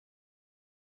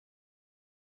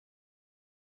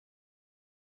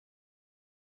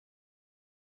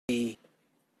the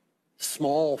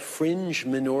small fringe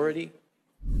minority,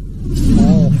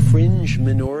 small fringe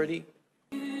minority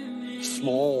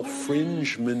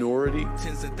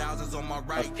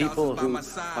of people who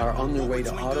are on their way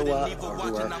to Ottawa or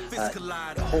who are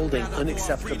holding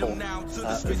unacceptable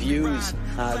views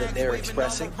that they're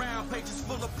expressing.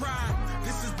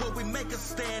 This is where we make a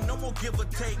stand, no more give or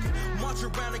take. March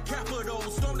around the Capitol,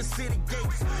 storm the city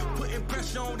gates, putting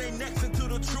pressure on their necks until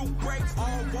the truth breaks.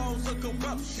 All walls of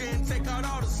corruption, take out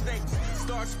all the snakes.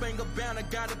 Star Spangled Banner,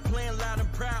 got it playing loud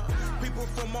and proud. People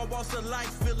from all walks of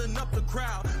life filling up the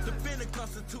crowd. Defend the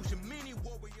Constitution, many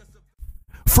warriors.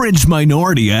 Fringe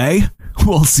minority, eh?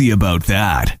 We'll see about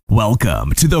that.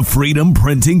 Welcome to the Freedom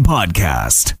Printing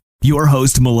Podcast. Your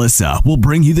host, Melissa, will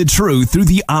bring you the truth through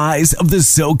the eyes of the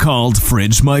so-called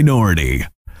fringe minority.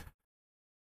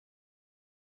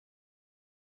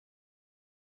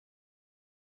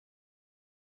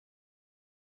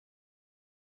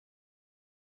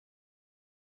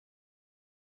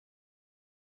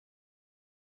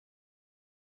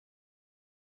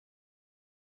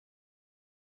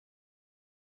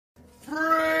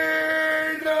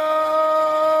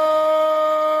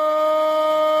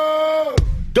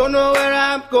 Don't know where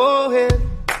I'm going,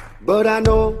 but I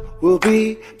know we'll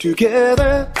be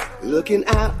together, looking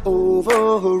out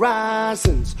over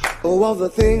horizons, oh, all the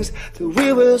things that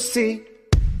we will see,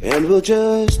 and we'll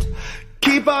just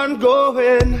keep on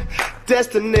going,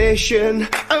 destination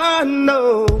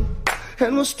unknown,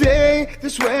 and we'll stay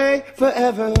this way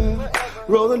forever,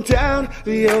 rolling down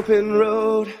the open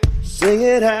road, sing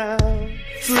it out.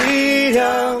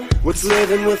 Freedom, what's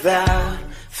living without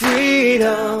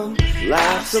freedom?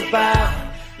 Life's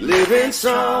about living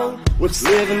strong. What's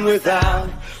living without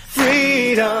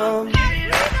freedom?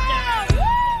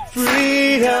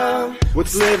 Freedom,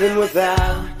 what's living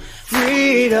without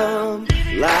freedom?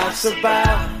 Life's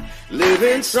about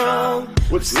living strong.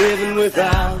 What's living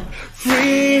without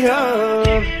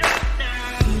freedom?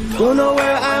 Don't know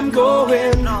where I'm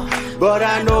going, but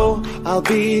I know I'll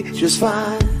be just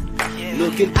fine.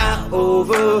 Looking out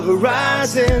over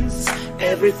horizons,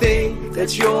 everything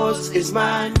that's yours is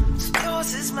mine.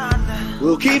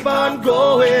 We'll keep on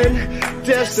going,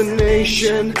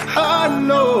 destination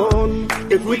unknown.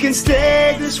 If we can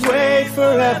stay this way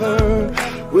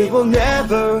forever, we will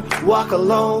never walk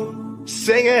alone.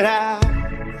 Sing it out.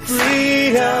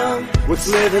 Freedom, what's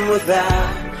living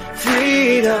without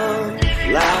freedom?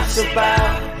 Life's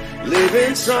about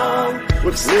living strong.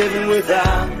 What's living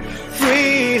without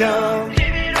freedom?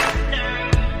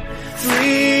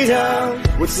 Freedom,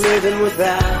 what's living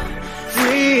without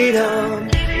freedom?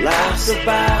 Life's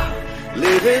about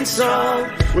living strong.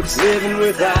 What's living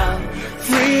without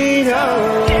freedom?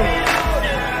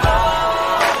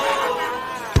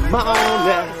 Come on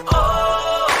now,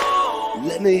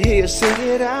 let me hear you sing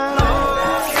it out.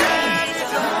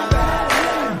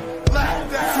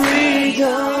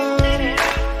 Freedom,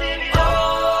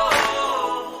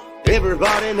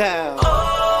 everybody now,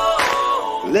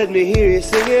 let me hear you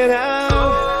sing it out.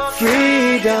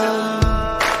 Freedom,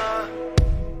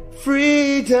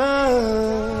 freedom,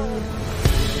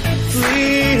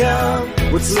 freedom.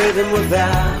 What's living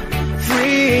without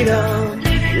freedom?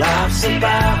 Life's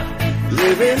about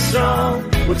living strong.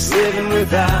 What's living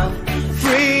without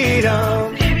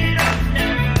freedom?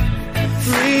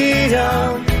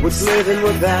 Freedom, what's living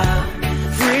without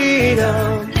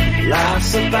freedom?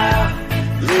 Life's about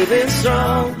living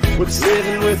strong. What's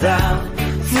living without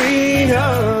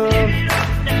freedom?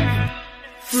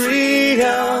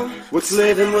 Freedom, what's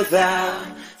living without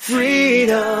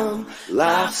freedom?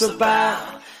 Life's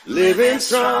about living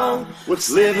strong. What's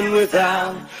living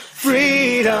without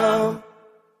freedom?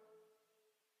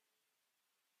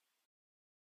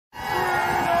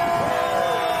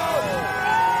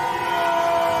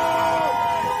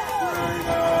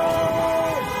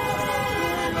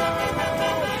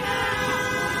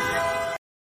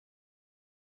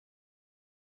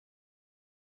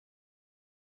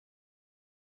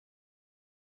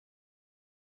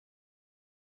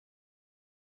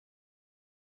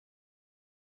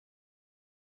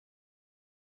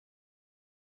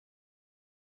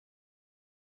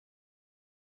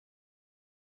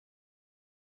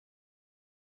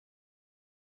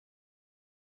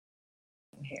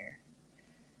 Here.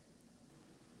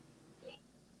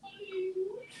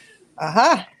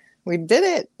 Aha, we did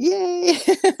it. Yay.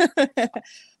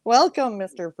 Welcome,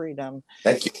 Mr. Freedom.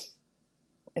 Thank you.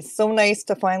 It's so nice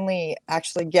to finally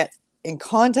actually get in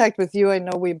contact with you. I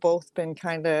know we've both been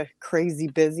kind of crazy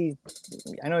busy.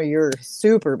 I know you're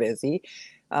super busy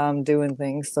doing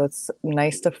things. So it's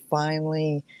nice to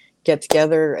finally get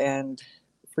together and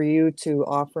for you to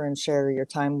offer and share your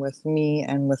time with me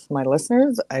and with my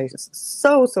listeners. I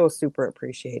so super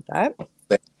appreciate that.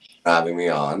 Thanks for having me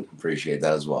on. Appreciate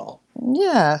that as well.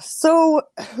 Yeah. So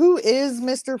who is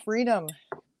Mr. Freedom?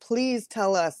 Please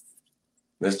tell us.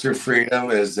 Mr. Freedom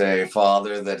is a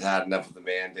father that had enough of the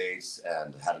mandates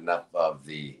and had enough of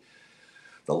the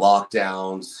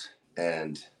lockdowns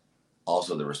and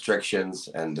also the restrictions,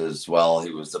 and as well he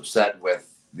was upset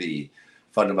with the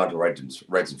fundamental rights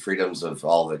and freedoms of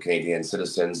all the Canadian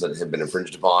citizens that have been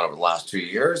infringed upon over the last 2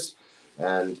 years.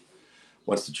 And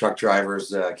once the truck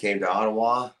drivers came to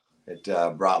Ottawa, it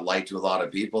brought light to a lot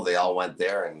of people. They all went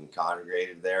there and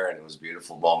congregated there, and it was a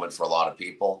beautiful moment for a lot of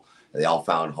people. They all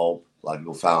found hope. A lot of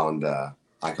people found,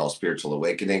 I call spiritual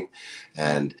awakening.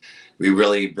 And we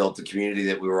really built the community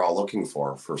that we were all looking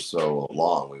for so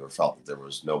long. We felt that there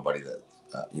was nobody that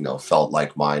felt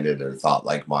like-minded or thought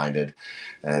like-minded.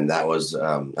 And that was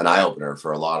an eye-opener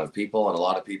for a lot of people, and a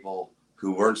lot of people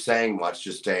who weren't saying much,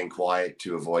 just staying quiet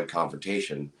to avoid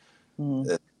confrontation,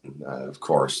 of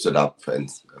course, stood up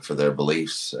and for their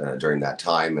beliefs during that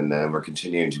time. And then we're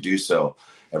continuing to do so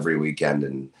every weekend,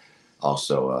 and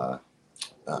also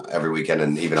every weekend,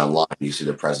 and even online, you see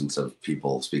the presence of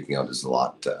people speaking out is a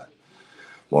lot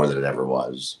more than it ever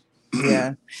was.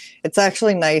 Yeah, it's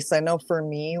actually nice. I know for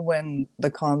me, when the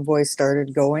convoy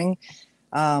started going,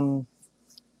 I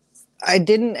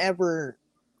didn't ever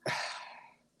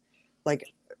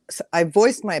I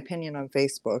voiced my opinion on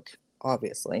Facebook,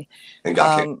 obviously. And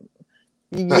got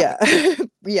yeah,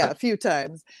 a few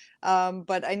times.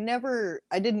 But I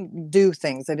didn't do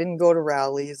things. I didn't go to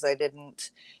rallies. I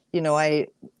didn't, it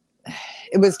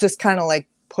was just kind of like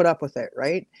put up with it,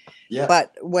 right? Yeah.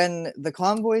 But when the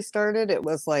convoy started, it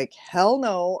was like, hell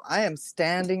no, I am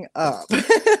standing up.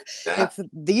 If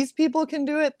these people can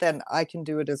do it, then I can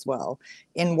do it as well,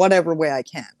 in whatever way I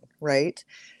can, right?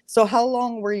 So how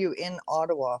long were you in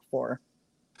Ottawa for?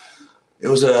 It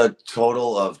was a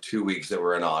total of 2 weeks that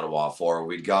we're in Ottawa for.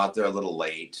 We got there a little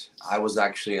late. I was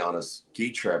actually on a ski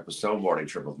trip, a snowboarding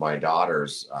trip with my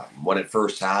daughters when it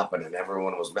first happened, and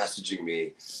everyone was messaging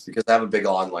me because I have a big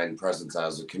online presence. I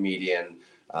was a comedian.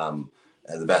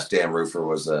 The Best Damn Roofer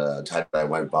was a title I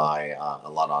went by a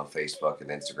lot on Facebook and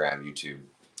Instagram, YouTube.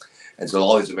 And so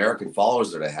all these American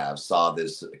followers that I have saw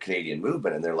this Canadian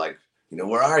movement, and they're like,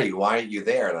 where are you? Why aren't you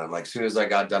there? And I'm like, as soon as I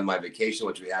got done my vacation,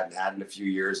 which we hadn't had in a few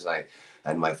years,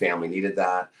 and my family needed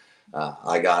that,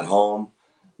 I got home.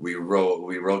 We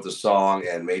wrote the song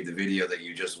and made the video that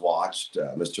you just watched,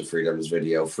 Mr. Freedom's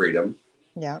video, Freedom.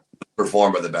 Yeah.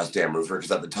 Performed by the Best Damn Roofer,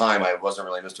 because at the time I wasn't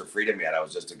really Mr. Freedom yet. I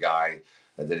was just a guy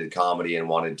that did comedy and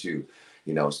wanted to,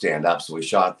 stand up. So we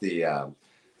shot the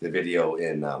video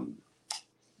in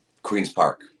Queen's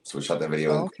Park. So we shot that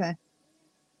video. Okay.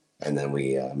 And then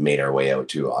we made our way out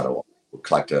to Ottawa. We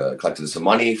collected some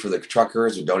money for the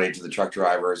truckers, or donate to the truck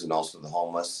drivers, and also the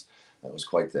homeless. That was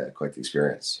quite the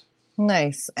experience.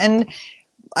 Nice. And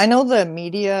I know the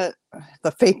media,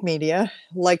 the fake media,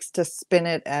 likes to spin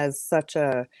it as such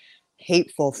a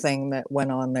hateful thing that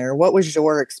went on there. What was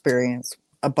your experience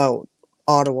about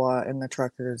Ottawa and the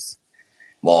truckers?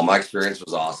 Well, my experience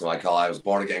was awesome. I was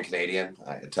born again Canadian.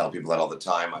 I tell people that all the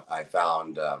time. I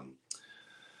found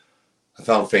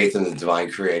faith in the divine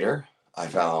creator. I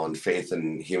found faith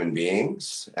in human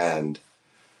beings, and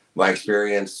my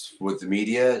experience with the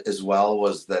media as well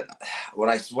was that what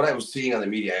I was seeing on the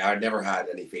media, I never had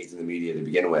any faith in the media to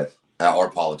begin with,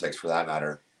 or politics for that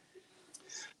matter.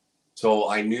 So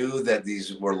I knew that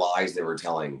these were lies they were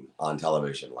telling on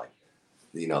television, like,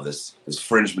 this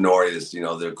fringe minority,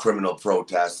 the criminal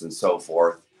protests and so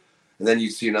forth. And then you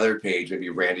see another page, maybe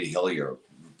Randy Hillier,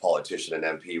 politician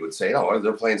and MP, would say, oh,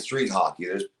 they're playing street hockey.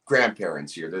 There's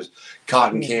grandparents here. There's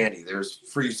cotton candy. There's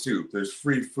free soup. There's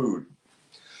free food.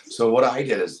 So what I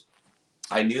did is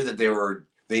I knew that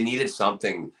they needed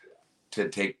something to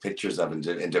take pictures of and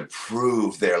to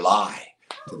prove their lie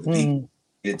to the people,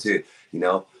 and to,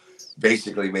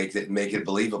 basically make it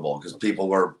believable, because people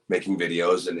were making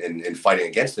videos and fighting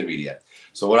against the media.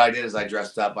 So what I did is I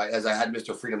dressed up. As I had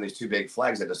Mr. Freedom, these two big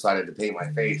flags, I decided to paint my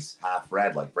face half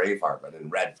red like Braveheart, but in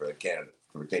red for the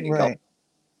Canadian color.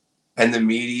 And the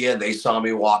media, they saw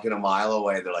me walking a mile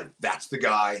away. They're like, that's the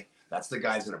guy. That's the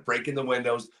guy's going to break in the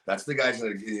windows. That's the guy's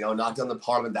going to knock down the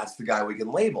parliament. That's the guy we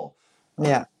can label.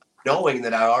 Yeah. Knowing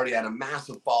that I already had a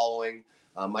massive following.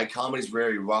 My comedy's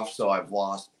very rough, so I've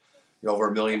lost over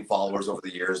 1 million followers over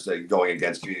the years, going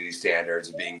against community standards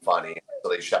and being funny. So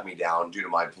they shut me down due to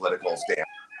my political stance.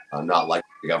 I'm not like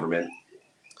the government.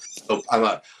 So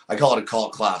I call it a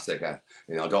cult classic.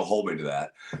 Don't hold me to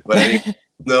that. But I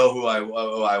know who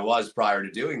I was prior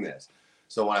to doing this.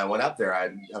 So when I went up there, I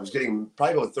was getting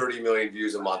probably about 30 million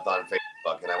views a month on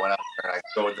Facebook. And I went up there and I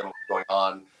showed them what's going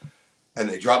on. And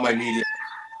they dropped my media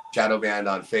shadow banned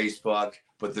on Facebook.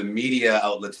 But the media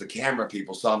outlets, the camera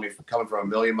people saw me coming from a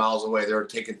million miles away. They were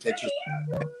taking pictures.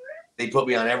 They put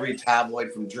me on every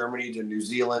tabloid from Germany to New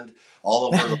Zealand, all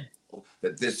over the world,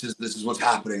 that this is what's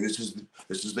happening. This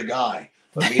is the guy.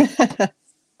 But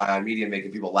media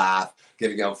making people laugh,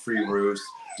 giving out free roofs,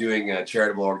 doing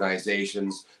charitable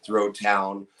organizations throughout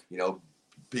town, you know,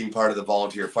 being part of the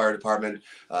volunteer fire department,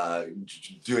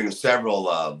 doing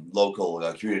several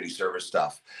local community service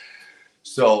stuff.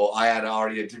 So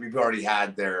we've already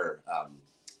had their,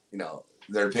 you know,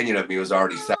 their opinion of me was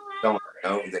already set. You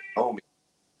know, they know me.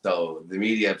 So the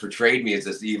media portrayed me as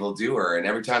this evil doer. And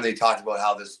every time they talked about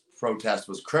how this protest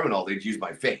was criminal, they'd use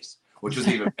my face, which was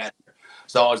even better.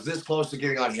 So I was this close to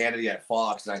getting on Hannity at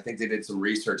Fox, and I think they did some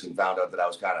research and found out that I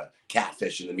was kind of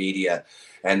catfishing the media,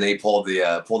 and they pulled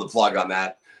the plug on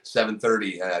that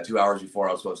 7:30, 2 hours before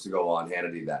I was supposed to go on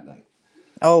Hannity that night.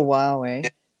 Oh wow, eh?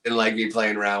 Didn't like me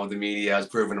playing around with the media. I was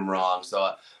proving them wrong.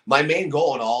 So my main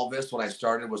goal in all of this when I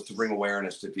started was to bring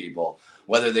awareness to people,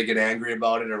 whether they get angry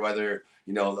about it or whether,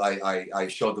 you know, I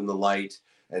showed them the light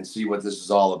and see what this is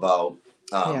all about.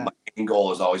 My main goal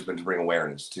has always been to bring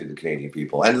awareness to the Canadian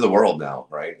people and to the world now,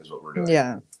 right, is what we're doing.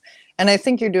 Yeah. And I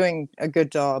think you're doing a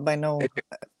good job. I know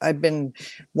I've been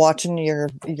watching your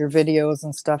videos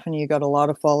and stuff, and you got a lot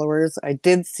of followers. I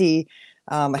did see,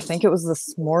 I think it was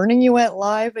this morning you went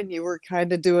live and you were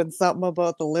kind of doing something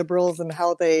about the Liberals and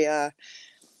how they...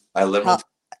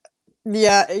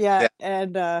 Yeah.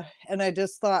 And I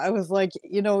just thought, I was like,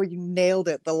 you know, you nailed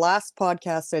it. The last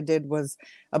podcast I did was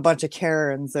a bunch of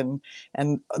Karens and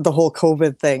the whole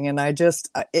COVID thing. And I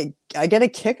get a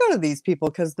kick out of these people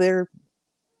because they're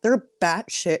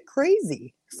batshit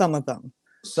crazy. Some of them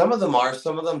are,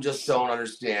 some of them just don't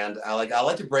understand. I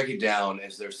like to break it down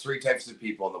as there's three types of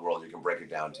people in the world you can break it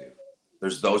down to.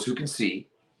 There's those who can see,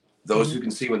 those who can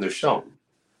see when they're shown.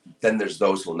 Then there's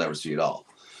those who will never see at all.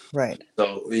 Right.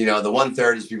 So, you know, the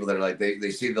 1/3 is people that are like, they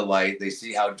see the light, they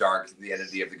see how dark the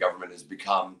entity of the government has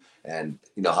become, and,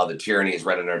 you know, how the tyranny is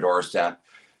right on our doorstep.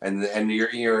 And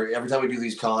you're every time we do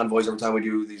these convoys, every time we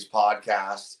do these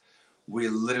podcasts, we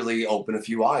literally open a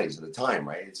few eyes at a time,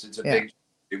 right? It's a big,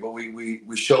 but we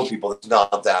show people it's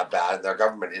not that bad. Their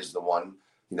government is the one,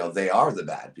 you know, they are the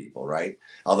bad people, right?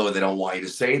 Although they don't want you to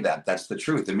say that, that's the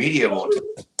truth. The media won't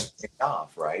take it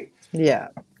off, right? Yeah.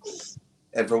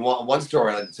 And for one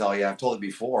story I'd like to tell you, I've told it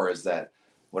before, is that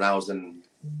when I was in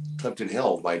Clifton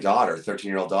Hill with my daughter,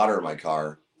 13-year-old daughter in my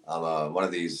car, one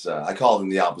of these, I call them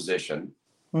the opposition.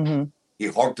 Mm-hmm. He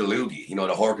horked a loogie. You know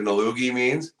what a hork and a loogie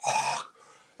means?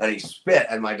 And he spit,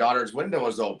 and my daughter's window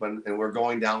was open, and we're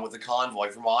going down with the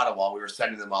convoy from Ottawa. We were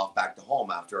sending them off back to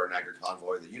home after our Niagara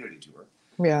convoy, the Unity tour.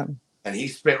 Yeah. And he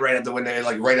spit right at the window,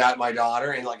 like right at my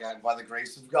daughter, and like by the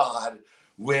grace of God,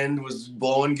 wind was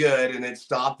blowing good, and it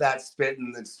stopped that spit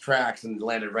in its tracks and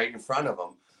landed right in front of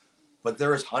him. But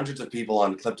there was hundreds of people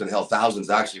on Clifton Hill,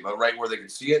 thousands actually, but right where they could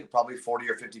see it, probably 40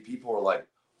 or 50 people were like,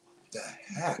 what the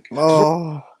heck?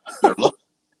 Oh.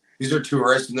 These are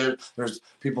tourists, and there's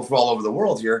people from all over the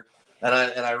world here. And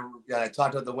I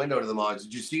talked out the window to them all.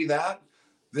 Did you see that?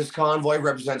 This convoy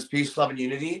represents peace, love, and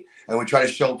unity, and we try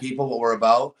to show people what we're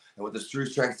about and what the true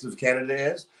strength of Canada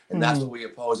is. And that's what we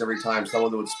oppose every time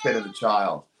someone would spit at a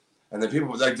child. And the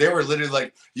people, like, they were literally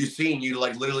like, you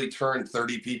like literally turn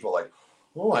 30 people like,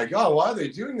 oh my God, why are they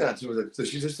doing that to her? So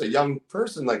she's just a young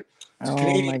person, like, oh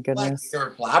my goodness. They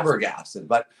were flabbergasted,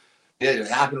 but it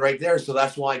happened right there. So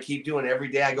that's why I keep doing it. Every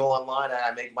day I go online and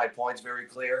I make my points very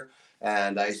clear.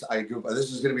 And this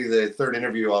is going to be the third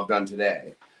interview I've done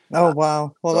today. Oh,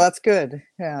 wow. Well, that's good.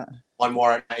 Yeah. One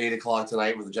more at 8:00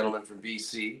 tonight with a gentleman from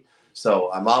BC.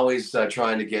 So I'm always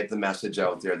trying to get the message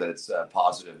out there that it's a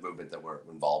positive movement that we're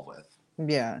involved with.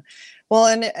 Yeah. Well,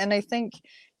 and I think,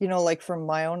 you know, like from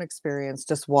my own experience,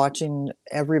 just watching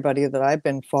everybody that I've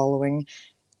been following,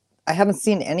 I haven't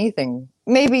seen anything.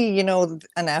 Maybe, you know,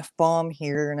 an F-bomb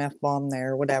here, an F-bomb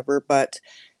there, whatever. But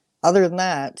other than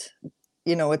that,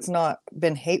 you know, it's not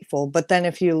been hateful. But then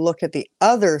if you look at the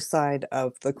other side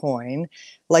of the coin,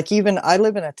 like even I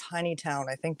live in a tiny town.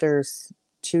 I think there's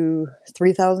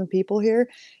 3,000 people here.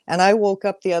 And I woke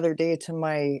up the other day to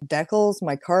my decals.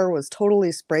 My car was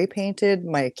totally spray painted.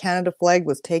 My Canada flag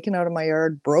was taken out of my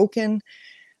yard, broken.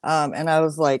 And I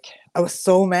was like, I was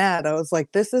so mad. I was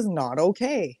like, this is not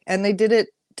okay. And they did it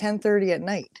 10:30 at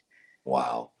night.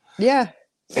 Wow. Yeah.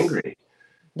 Angry.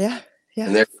 Yeah. Yeah.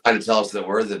 And they're trying to tell us that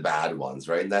we're the bad ones,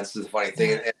 right? And that's the funny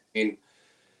thing. I mean,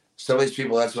 some of these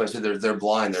people, that's what I said, they're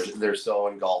blind. They're so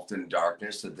engulfed in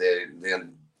darkness that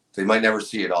they might never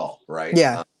see it all, right?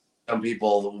 Yeah. Some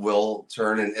people will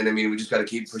turn, and I mean, we just got to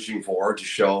keep pushing forward to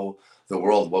show the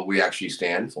world what we actually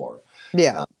stand for.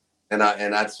 Yeah. And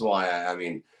that's why I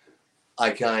mean,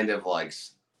 I kind of like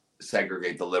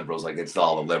segregate the liberals, like it's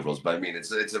all the liberals, but I mean,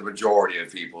 it's a majority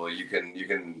of people. You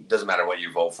can doesn't matter what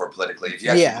you vote for politically. If you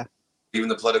actually even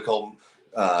the political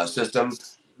system,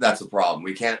 that's the problem.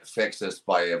 We can't fix this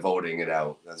by voting it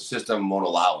out. The system won't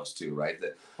allow us to, right?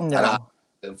 And I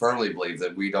firmly believe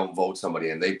that we don't vote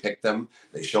somebody and they pick them,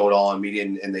 they show it all on media,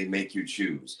 and they make you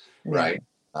choose, right?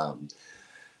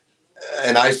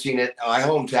 And I've seen it. My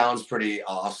hometown's pretty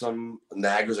awesome.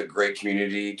 Niagara's a great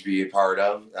community to be a part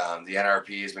of. The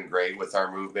NRP has been great with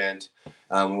our movement.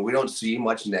 We don't see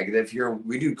much negative here.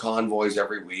 We do convoys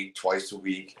every week, twice a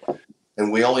week,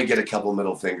 and we only get a couple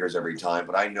middle fingers every time.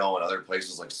 But I know in other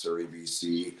places like Surrey,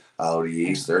 BC, out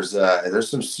east, there's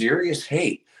some serious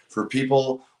hate for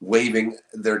people waving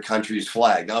their country's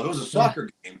flag. Now, if it was a soccer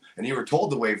game and you were told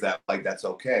to wave that flag, that's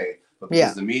okay. But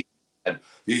because the media said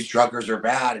these truckers are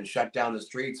bad and shut down the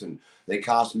streets and they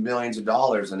cost millions of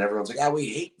dollars, and everyone's like, "Yeah, we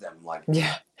hate them." Like, and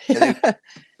they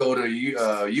go to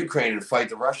Ukraine and fight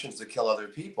the Russians to kill other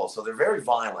people. So they're very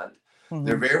violent.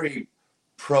 They're very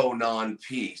pro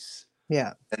non-peace.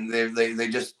 Yeah, and they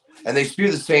just they spew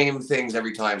the same things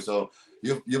every time. So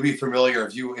you'll be familiar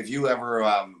if you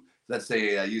ever let's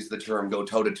say use the term go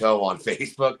toe to toe on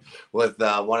Facebook with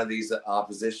one of these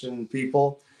opposition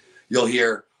people, you'll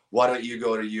hear, "Why don't you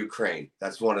go to Ukraine?"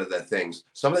 That's one of the things.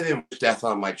 Some of them wish death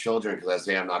on my children because I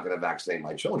say I'm not going to vaccinate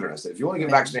my children. I said, if you want to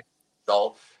get vaccinated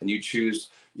and you choose,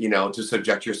 to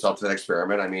subject yourself to that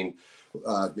experiment, I mean,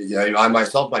 I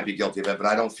myself might be guilty of it, but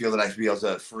I don't feel that I should be able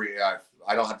to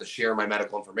I don't have to share my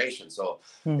medical information. So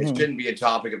it shouldn't be a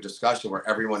topic of discussion where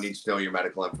everyone needs to know your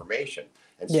medical information.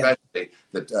 And especially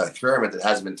the experiment that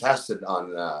hasn't been tested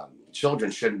on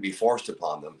children shouldn't be forced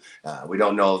upon them. We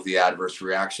don't know the adverse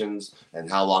reactions and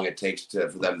how long it takes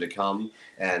for them to come.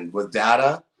 And with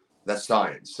data, that's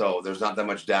science. So there's not that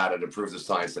much data to prove the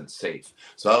science that it's safe.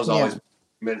 So that was always,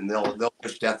 and they'll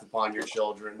wish death upon your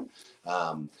children.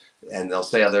 And they'll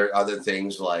say other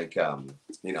things like,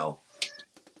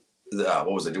 what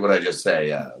was it? What did I just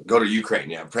say? Go to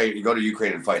Ukraine. Yeah, go to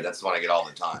Ukraine and fight. That's the one I get all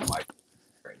the time.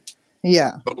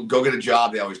 Go get a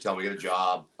job. They always tell me, get a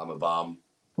job. I'm a bum.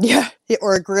 Yeah,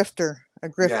 or a grifter,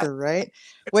 right?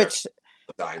 Which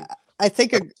I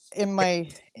think in my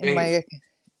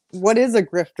what is a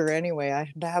grifter anyway?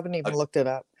 I haven't even looked it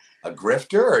up. A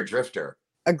grifter or a drifter?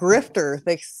 A grifter.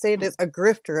 They say it is a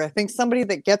grifter. I think somebody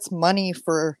that gets money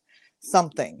for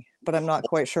something, but I'm not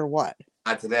quite sure what.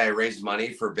 Today I raised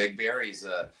money for Big Bear. He's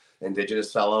an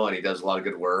Indigenous fellow and he does a lot of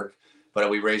good work. But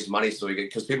we raised money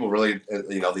because people really,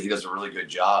 he does a really good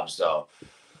job. So,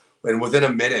 and within a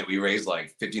minute, we raised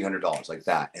like $1,500 like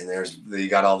that. And you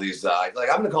got all these, I'm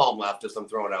going to call them leftists. I'm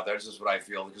throwing out there. This is what I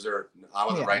feel because I'm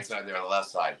on the right side, they're on the left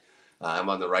side. I'm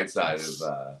on the right side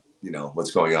of,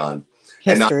 what's going on.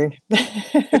 History.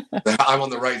 I'm on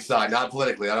the right side, not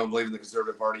politically. I don't believe in the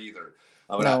Conservative Party either.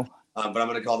 But I'm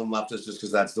going to call them leftists just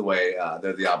because that's the way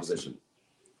they're the opposition.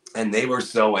 And they were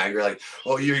so angry, like,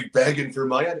 "Oh, you're begging for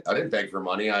money?" I didn't beg for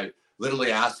money. I literally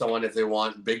asked someone if they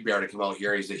want Big Bear to come out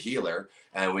here. He's a healer,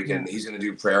 and he's going to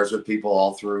do prayers with people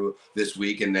all through this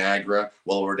week in Niagara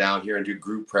while we're down here and do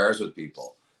group prayers with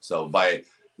people. So by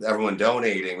everyone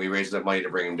donating, we raised enough money to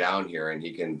bring him down here, and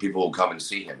people will come and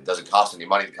see him. It doesn't cost any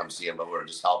money to come see him, but we're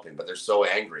just helping. But they're so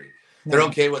angry. They're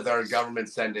okay with our government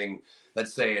sending,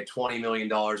 let's say, a $20 million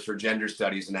for gender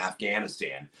studies in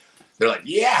Afghanistan. They're like,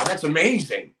 "Yeah, that's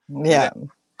amazing." Yeah.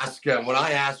 When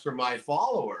I ask for my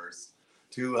followers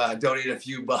to donate a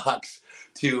few bucks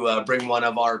to bring one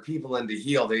of our people in to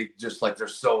heal, they're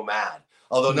so mad.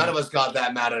 Although none of us got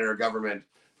that mad at our government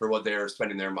for what they're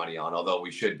spending their money on, although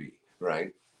we should be,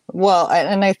 right? Well,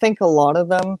 and I think a lot of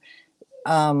them,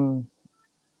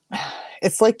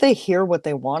 it's like they hear what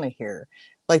they want to hear.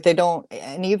 Like they don't,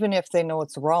 and even if they know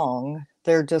it's wrong,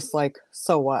 they're just like,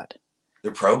 so what?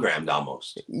 They're programmed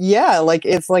almost. Yeah, like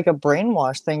it's like a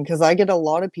brainwash thing because I get a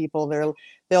lot of people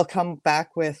they'll come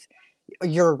back with,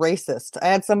 "You're a racist." I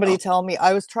had somebody tell me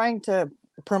I was trying to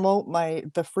promote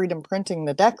the freedom printing,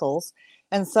 the decals,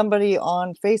 and somebody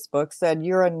on Facebook said,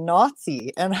 "You're a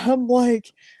Nazi," and I'm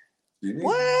like,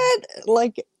 what?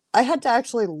 Like I had to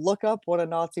actually look up what a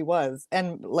Nazi was,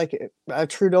 and like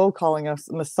Trudeau calling us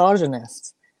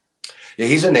misogynists. Yeah,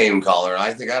 he's a name caller.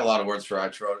 I think I had a lot of words for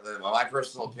Trudeau. My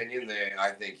personal opinion, I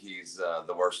think he's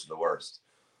the worst of the worst.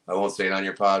 I won't say it on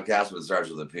your podcast, but it starts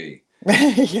with a P.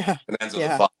 Yeah. And ends with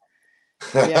a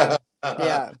 5. Yeah.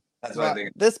 Yeah. That's what I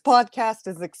think. This podcast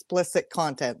is explicit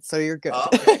content, so you're good.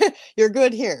 Okay. You're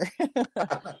good here.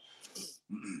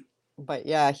 But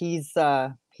yeah, he's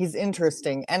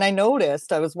interesting. And I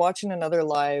noticed I was watching another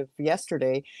live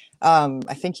yesterday.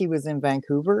 I think he was in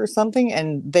Vancouver or something,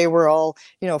 and they were all,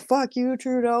 fuck you,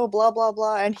 Trudeau, blah blah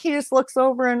blah. And he just looks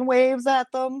over and waves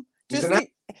at them. He's Just an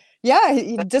yeah,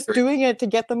 he just actor. doing it to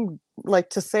get them like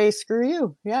to say screw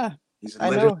you. Yeah. He's I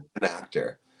literally know. an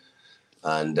actor.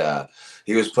 And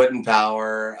he was put in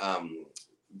power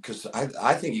because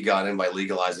I think he got in by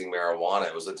legalizing marijuana.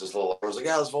 It was just a little. I was like,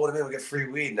 yeah, let's vote him in. We get free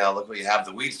weed now. Look what you have.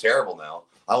 The weed's terrible now.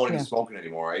 I won't even smoke it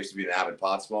anymore. I used to be an avid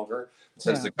pot smoker.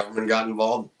 Since the government got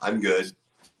involved, I'm good.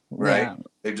 Right? Yeah.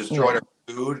 They've destroyed our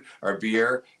food, our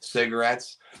beer,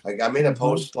 cigarettes. Like I made a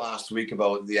post last week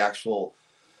about the actual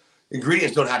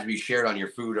ingredients don't have to be shared on your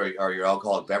food or your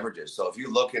alcoholic beverages. So if you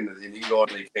look and you go on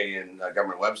the Canadian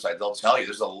government website, they'll tell you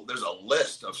there's a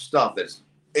list of stuff that's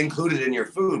included in your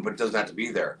food, but it doesn't have to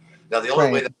be there. Now the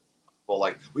only way that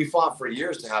like we fought for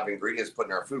years to have ingredients put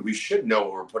in our food, we should know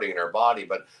what we're putting in our body,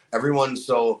 but everyone's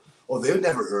so they would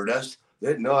never hurt us.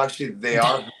 No, actually they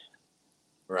are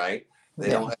right. They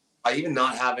don't. By even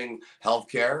not having health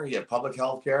care, you have public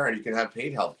health care and you can have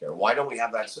paid health care. Why don't we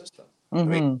have that system? I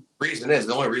mean,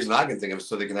 the only reason I can think of is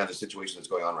so they can have the situation that's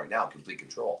going on right now, complete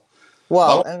control.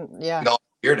 Well,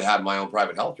 here to have my own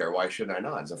private healthcare. Why shouldn't I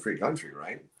not? It's a free country,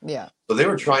 right? Yeah. So they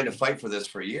were trying to fight for this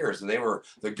for years, and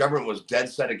the government was dead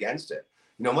set against it.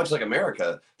 Much like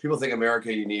America, people think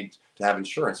America, you need to have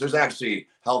insurance. There's actually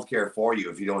healthcare for you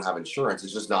if you don't have insurance.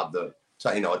 It's just not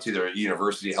it's either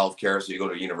university healthcare, so you go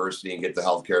to a university and get the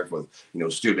healthcare with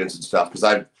students and stuff. Because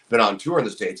I've been on tour in the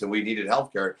States and we needed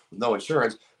healthcare with no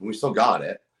insurance, and we still got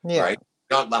it. Yeah. Right?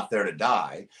 Not left there to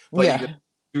die, but you can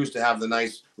choose to have the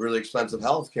nice, really expensive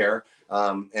healthcare,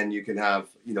 and you can have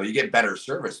you get better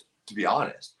service. To be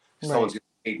honest, someone's getting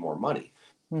paid more money.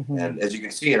 And as you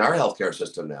can see in our healthcare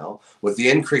system now, with the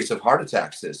increase of heart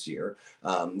attacks this year,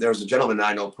 there was a gentleman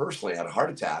I know personally had a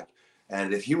heart attack,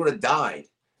 and if he would have died,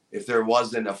 if there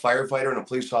wasn't a firefighter and a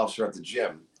police officer at the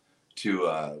gym to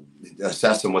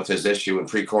assess him with his issue and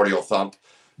precordial thump,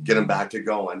 get him back to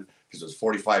going, because it was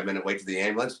 45-minute wait to the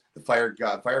ambulance, the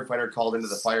firefighter called into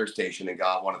the fire station and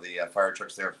got one of the fire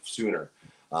trucks there sooner.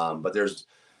 But there's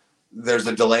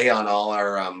a delay on all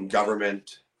our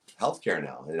government healthcare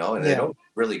now, and they don't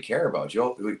really care about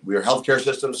your healthcare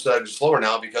system's slower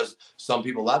now because some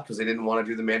people left because they didn't want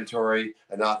to do the mandatory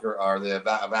or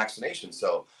the vaccination.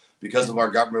 So because of our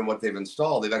government, what they've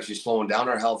installed, they've actually slowed down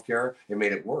our healthcare and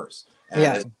made it worse. And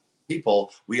as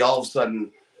people, we all of a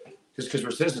sudden, just because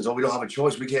we're citizens, we don't have a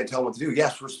choice. We can't tell them what to do.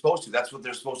 Yes, we're supposed to. That's what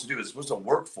they're supposed to do. It's supposed to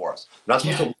work for us. They're not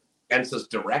supposed to work against us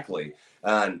directly.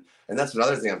 And that's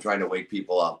another thing I'm trying to wake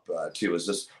people up to is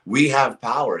just we have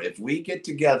power. If we get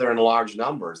together in large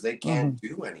numbers, they can't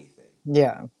do anything.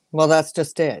 Yeah. Well, that's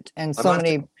just it. And so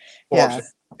many,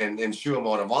 and shoo them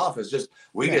out of office. Just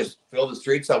just fill the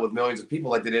streets up with millions of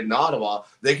people like they did in Ottawa.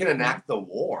 They can enact the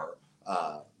war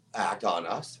act on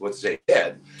us, which they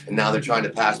did, and now they're trying to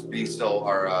pass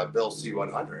Bill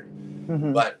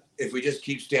C-100. But if we just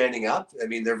keep standing up, I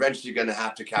mean, they're eventually going to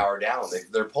have to cower down.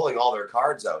 They're pulling all their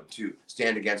cards out to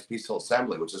stand against peaceful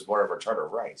assembly, which is one of our Charter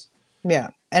of Rights.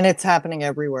 Yeah, and it's happening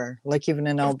everywhere. Like even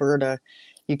in Alberta,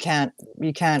 you can't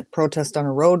protest on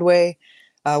a roadway.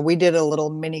 We did a little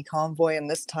mini convoy in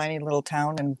this tiny little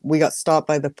town, and we got stopped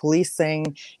by the police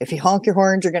saying, if you honk your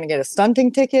horns, you're going to get a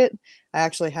stunting ticket. I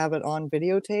actually have it on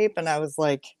videotape. And I was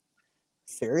like,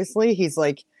 seriously? He's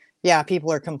like, yeah,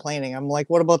 people are complaining. I'm like,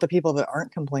 what about the people that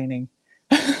aren't complaining?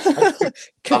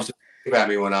 At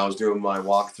me when I was doing my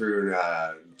walk through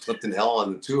Clifton Hill,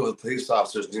 and two of the police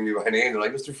officers knew me by name. They're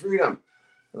like, Mr. Freedom.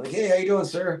 I'm like, hey, how you doing,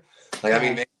 sir? Like, I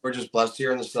mean, maybe we're just blessed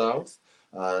here in the South.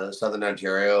 Southern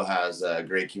Ontario has a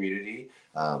great community,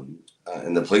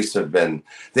 and the police haven't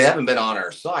been on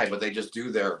our side, but they just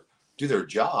do their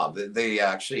job.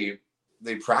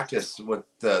 They practice what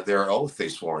their oath they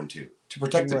sworn to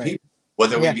protect the people,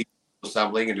 whether we be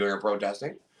assembling and doing our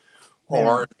protesting,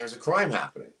 or there's a crime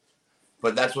happening.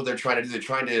 But that's what they're trying to do. They're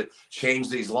trying to change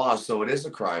these laws so it is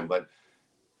a crime. But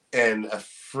in a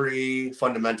free,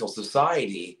 fundamental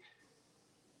society,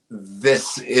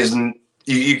 this isn't.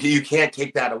 You can't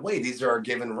take that away. These are our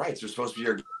given rights. They're supposed to be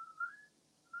your.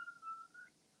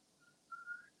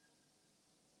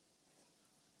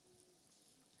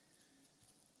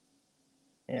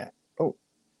 Yeah. Oh,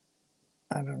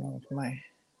 I don't know if I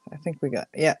think we got.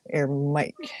 Yeah, your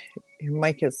mic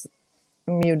is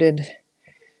muted.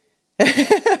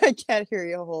 I can't hear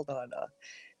you. Hold on.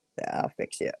 I'll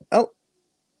fix you. Oh,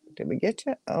 did we get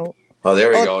you? Oh, there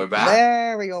we go. We're back.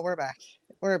 There we go. We're back.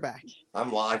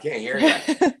 I can't hear you.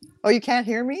 Oh, you can't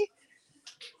hear me?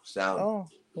 Sound. Oh,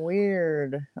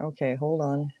 weird. Okay, hold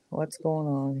on. What's going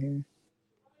on here?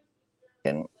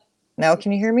 And now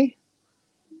can you hear me?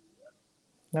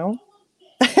 No?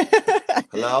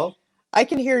 Hello? I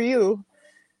can hear you,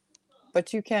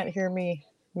 but you can't hear me.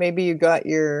 Maybe you got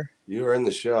your... You were in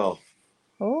the show.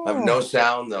 Oh. I have no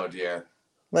sound though, dear.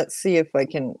 Let's see if I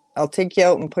can... I'll take you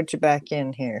out and put you back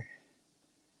in here.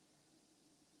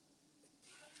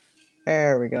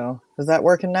 There we go. Is that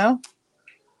working now?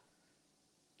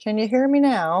 Can you hear me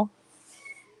now?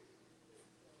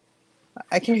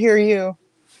 I can hear you.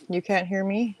 You can't hear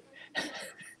me?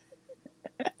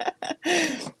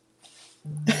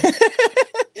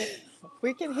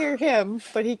 We can hear him,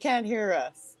 but he can't hear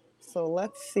us. So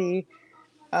let's see.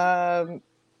 I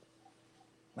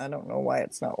don't know why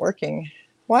it's not working.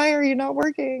 Why are you not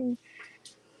working?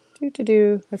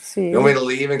 Let's see. You want me to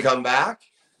leave and come back?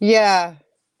 Yeah.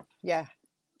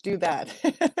 Do that.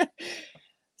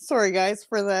 Sorry, guys,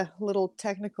 for the little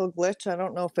technical glitch. I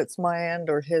don't know if it's my end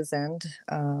or his end,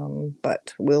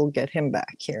 but we'll get him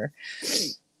back here.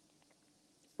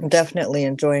 I'm definitely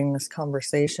enjoying this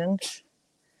conversation.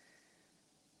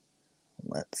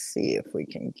 Let's see if we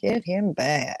can get him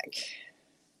back.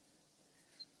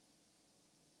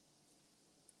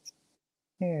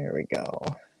 There we go.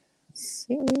 Let's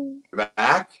see. You're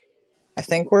back? I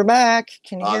think we're back.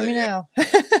 Can you hear me now?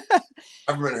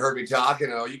 Government heard me talking.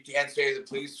 Oh, you can't say the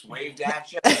police waved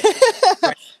at you.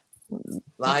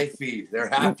 Live feed.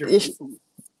 They're after me.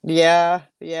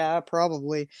 Yeah,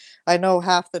 probably. I know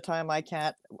half the time I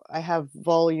can't. I have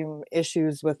volume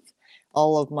issues with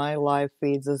all of my live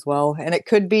feeds as well. And it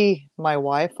could be my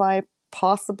Wi-Fi,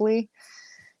 possibly.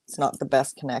 It's not the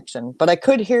best connection. But I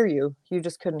could hear you. You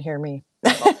just couldn't hear me.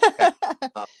 Okay.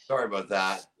 Sorry about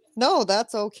that. No,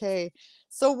 that's okay.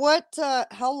 So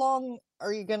how long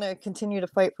are you going to continue to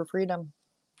fight for freedom?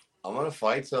 I'm going to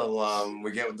fight till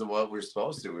we get to what we're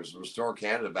supposed to, which is restore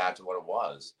Canada back to what it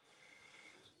was.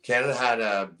 Canada had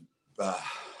a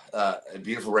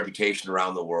beautiful reputation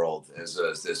around the world as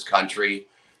this country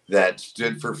that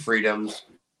stood for freedoms.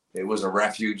 It was a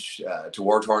refuge to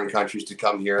war-torn countries to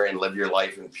come here and live your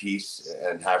life in peace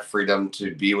and have freedom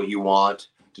to be what you want,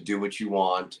 to do what you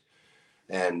want.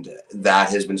 And that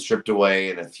has been stripped away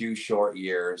in a few short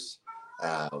years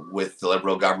with the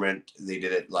Liberal government. They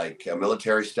did it like a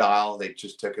military style. They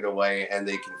just took it away and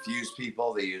they confused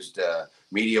people. They used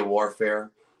media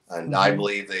warfare. And I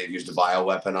believe they used a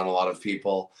bioweapon on a lot of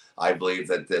people. I believe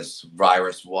that this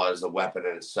virus was a weapon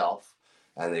in itself.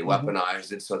 And they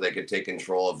weaponized it so they could take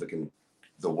control of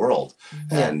the world.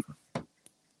 Yeah. And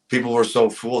people were so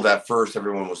fooled at first,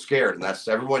 everyone was scared. And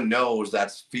everyone knows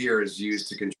that fear is used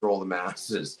to control the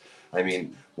masses. I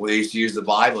mean, they used to use the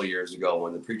Bible years ago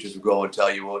when the preachers would go and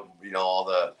tell you what,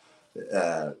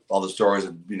 all the stories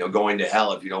of, going to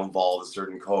hell if you don't follow a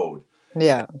certain code.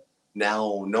 Yeah.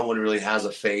 Now, no one really has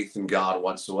a faith in God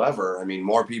whatsoever. I mean,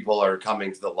 more people are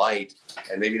coming to the light,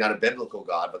 and maybe not a biblical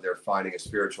God, but they're finding a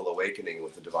spiritual awakening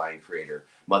with the divine creator.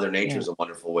 Mother Nature is a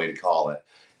wonderful way to call it.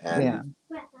 And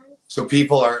so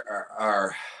people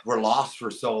were lost for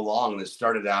so long. This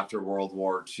started after World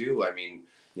War II. I mean,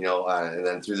 and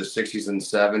then through the 60s and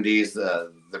 70s,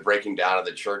 the breaking down of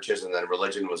the churches, and then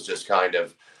religion was just kind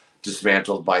of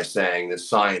dismantled by saying that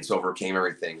science overcame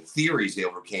everything. Theories, they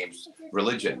overcame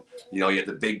religion. You had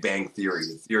the Big Bang Theory,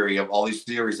 the theory of all these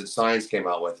theories that science came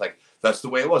out with. Like, that's the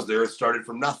way it was. The earth started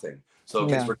from nothing. So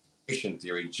it's for creation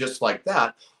theory, just like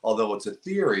that. Although it's a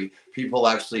theory, people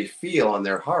actually feel in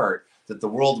their heart that the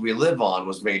world we live on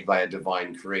was made by a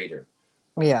divine creator.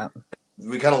 Yeah.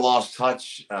 We kind of lost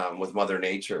touch with Mother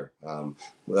Nature,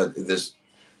 this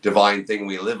divine thing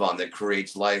we live on that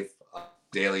creates life on a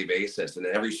daily basis. And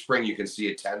every spring you can see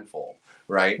it tenfold,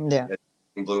 right? Yeah. It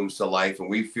blooms to life and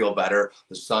we feel better.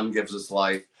 The sun gives us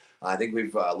life. I think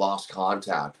we've lost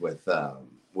contact with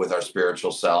our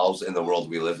spiritual selves in the world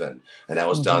we live in. And that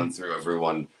was done through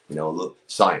everyone,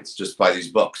 science, just by these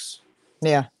books.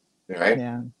 Yeah. Right?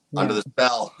 Yeah. Under the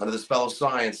spell of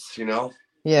science,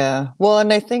 Yeah. Well,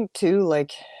 and I think too,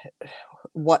 like,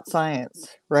 what science,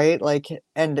 right? Like,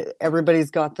 and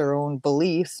everybody's got their own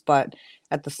beliefs, but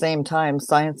at the same time,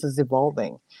 science is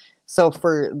evolving. So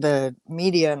for the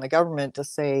media and the government to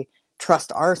say,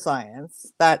 trust our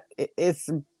science, that it's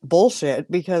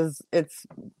bullshit, because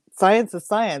science is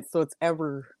science, so it's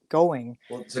ever going.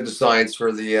 Well, it's into science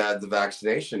for the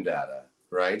vaccination data,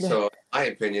 right? Yeah. So in my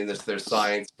opinion, there's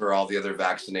science for all the other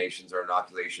vaccinations or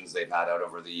inoculations they've had out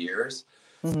over the years.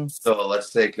 So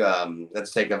let's take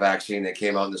a vaccine that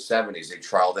came out in the 70s. They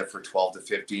trialed it for 12 to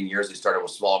 15 years. They started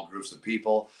with small groups of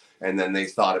people, and then they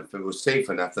thought if it was safe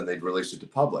enough, then they'd release it to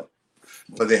public.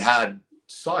 But they had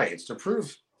science to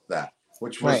prove that,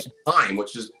 which was time,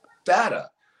 which is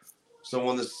data. So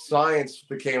when the science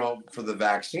became out for the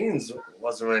vaccines, there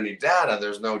wasn't any data.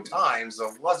 There's no time,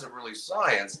 so it wasn't really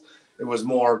science. It was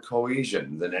more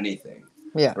cohesion than anything.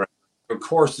 Yeah. Right? Of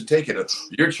course, to take it,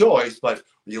 your choice, but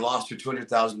you lost your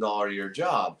 $200,000 a year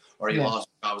job, or you lost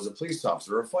your job as a police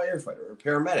officer, or a firefighter, or a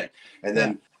paramedic, and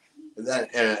then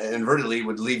that inadvertently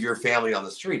would leave your family on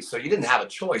the streets. So you didn't have a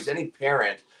choice. Any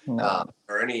parent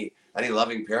or any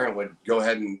loving parent would go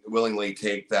ahead and willingly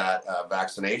take that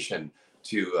vaccination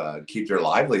to keep their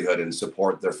livelihood and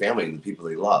support their family and the people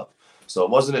they love. So it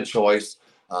wasn't a choice.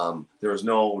 There was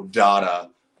no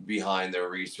data behind their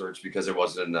research because there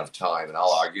wasn't enough time. And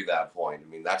I'll argue that point. I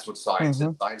mean, that's what science is.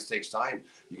 Science takes time.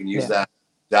 You can use that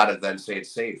data then say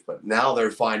it's safe. But now they're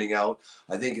finding out,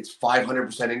 I think it's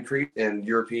 500% increase in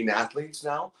European athletes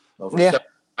now. Over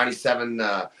 97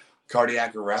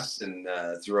 cardiac arrests and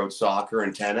throughout soccer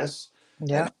and tennis.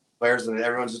 Yeah. And players and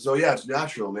everyone says, oh yeah, it's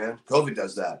natural, man. COVID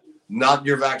does that. Not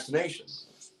your vaccination.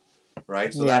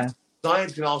 Right? So that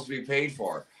science can also be paid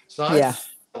for. Science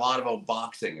a lot about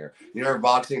boxing, or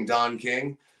boxing Don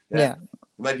King. He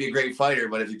might be a great fighter,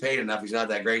 but if you paid enough, he's not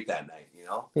that great that night,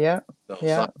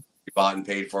 So bought and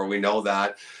paid for. We know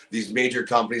that these major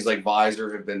companies like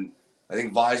Pfizer have been, I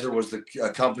think Pfizer was the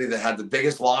company that had the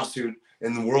biggest lawsuit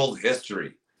in the world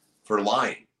history for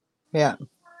lying. Yeah.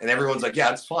 And everyone's like,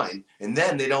 yeah, it's fine. And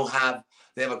then they have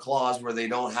a clause where they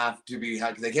don't have to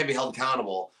they can't be held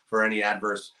accountable for any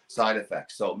adverse side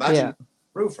effects. So imagine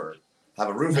roofer, have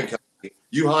a roofing company.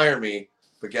 You hire me,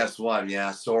 but guess what?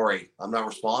 Yeah, sorry, I'm not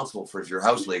responsible for if your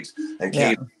house leaks and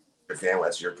can't your family.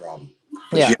 That's your problem.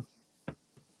 But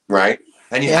right?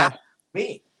 And you have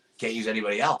me. Can't use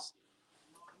anybody else.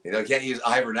 Can't use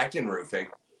ivermectin roofing,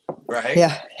 right?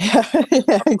 Yeah,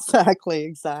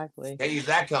 exactly. Can't use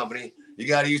that company. You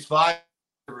got to use Pfizer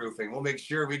roofing. We'll make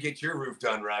sure we get your roof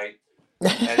done right.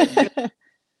 And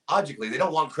logically, they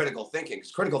don't want critical thinking,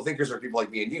 because critical thinkers are people like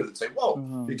me and you that say,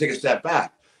 whoa, you take a step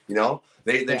back.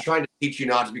 They're trying to teach you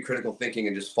not to be critical thinking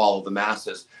and just follow the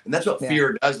masses. And that's what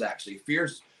fear does, actually.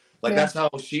 Fear's like, that's how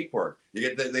sheep work. You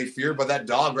get they fear by that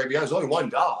dog right behind. There's only one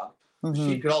dog.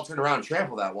 Sheep could all turn around and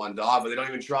trample that one dog, but they don't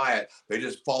even try it. They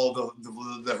just follow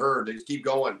the herd. They just keep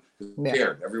going.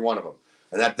 Fear, every one of them.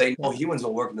 And that they know humans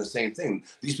will work in the same thing.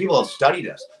 These people have studied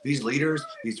us. These leaders,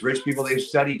 these rich people, they've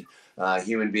studied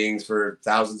human beings for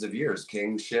thousands of years.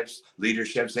 Kingships,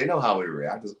 leaderships, they know how we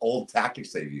react. There's old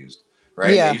tactics they've used, right?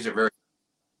 They use it very.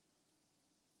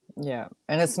 Yeah,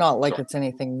 and it's not like it's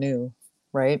anything new,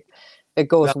 right? It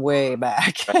goes way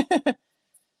back.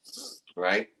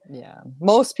 Right? Yeah.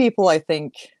 Most people, I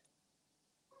think,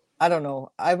 I don't know.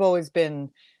 I've always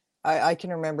been, I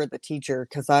can remember the teacher,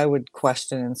 because I would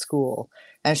question in school,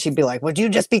 and she'd be like, would you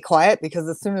just be quiet? Because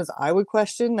as soon as I would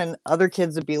question, then other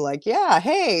kids would be like, yeah,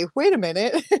 hey, wait a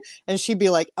minute. And she'd be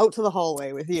like, out to the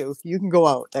hallway with you. You can go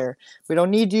out there. We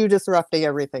don't need you disrupting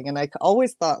everything. And I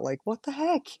always thought, like, what the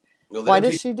heck? Well, why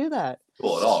does she do that?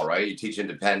 Well, at all, right? You teach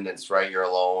independence, right? You're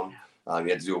alone. You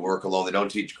have to do work alone. They don't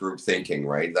teach group thinking,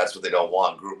 right? That's what they don't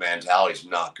want. Group mentality is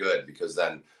not good, because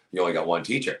then you only got one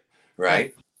teacher,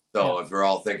 right? So if we're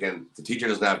all thinking the teacher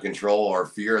doesn't have control or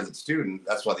fear of the student,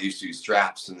 that's why they used to use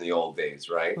straps in the old days,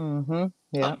 right?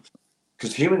 Yeah.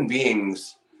 Because human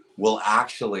beings will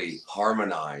actually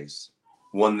harmonize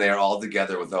when they're all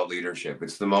together without leadership.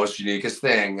 It's the most uniquest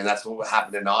thing, and that's what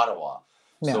happened in Ottawa.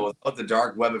 So without the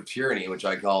dark web of tyranny, which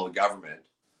I call the government,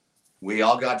 we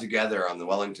all got together on the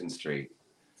Wellington Street,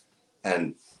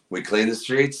 and we cleaned the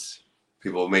streets.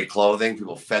 People made clothing.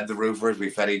 People fed the roofers. We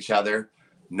fed each other.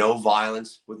 No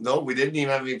violence. We didn't even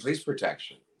have any police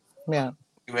protection. Yeah.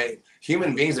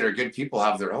 Human beings that are good people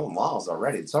have their own laws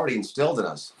already. It's already instilled in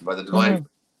us by the divine.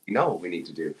 We know what we need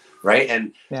to do, right?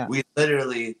 And we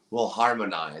literally will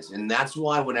harmonize. And that's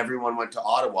why when everyone went to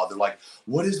Ottawa, they're like,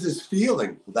 what is this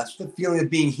feeling? Well, that's the feeling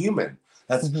of being human.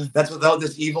 That's without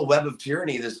this evil web of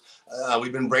tyranny.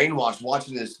 We've been brainwashed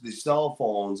watching these cell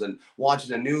phones and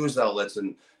watching the news outlets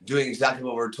and doing exactly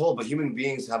what we're told. But human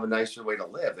beings have a nicer way to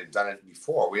live. They've done it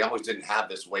before. We always didn't have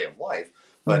this way of life,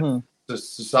 but the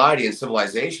society and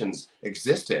civilizations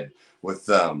existed with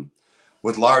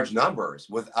large numbers,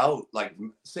 without, like,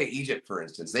 say Egypt, for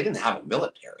instance. They didn't have a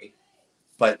military,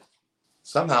 but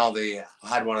somehow they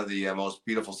had one of the most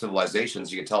beautiful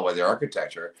civilizations. You can tell by their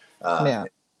architecture.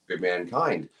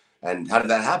 Mankind. And how did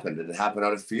that happen? Did it happen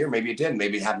out of fear? Maybe it didn't.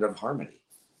 Maybe it happened out of harmony.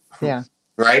 Yeah.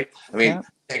 Right? I mean,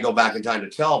 can't go back in time to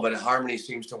tell, but harmony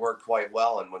seems to work quite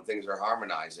well. And when things are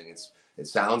harmonizing, it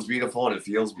sounds beautiful and it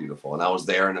feels beautiful. And I was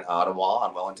there in Ottawa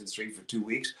on Wellington Street for 2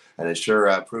 weeks, and it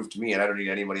sure proved to me, and I don't need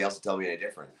anybody else to tell me any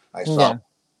different. I saw.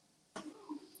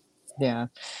 Yeah,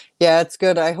 it's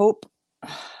good. I hope,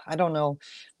 I don't know.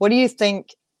 What do you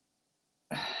think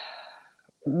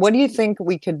what do you think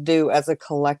we could do as a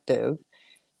collective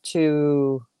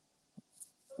to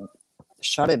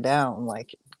shut it down?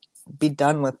 Like, be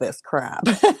done with this crap?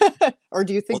 Or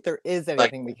do you think there is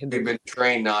anything we can do? We've been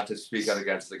trained not to speak out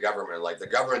against the government. Like the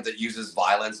government that uses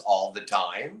violence all the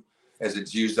time, as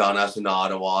it's used on us in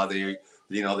Ottawa.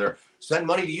 They're send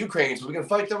money to Ukraine so we can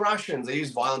fight the Russians. They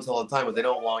use violence all the time, but they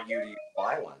don't want you to use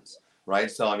violence,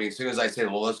 right? So I mean, as soon as I say,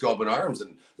 well, let's go up in arms,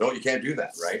 and no, you can't do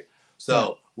that, right?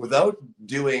 So without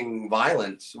doing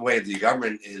violence, the way the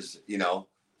government is,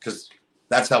 because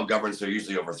that's how governments are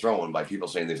usually overthrown, by people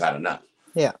saying they've had enough.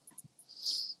 Yeah.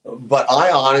 But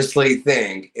I honestly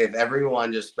think if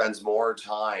everyone just spends more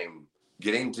time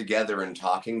getting together and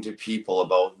talking to people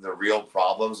about the real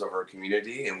problems of our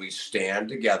community, and we stand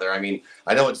together. I mean,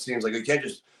 I know it seems like we can't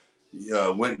just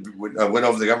win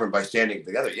over the government by standing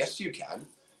together. Yes, you can.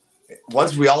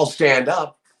 Once we all stand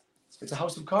up, it's a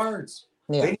house of cards.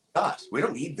 Yeah. They need us. We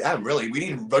don't need them, really. We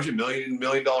need a bunch of $1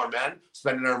 million men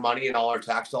spending our money and all our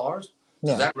tax dollars.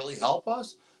 Does that really help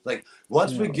us? Like,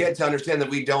 once we get to understand that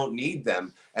we don't need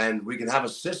them, and we can have a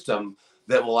system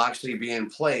that will actually be in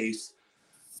place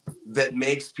that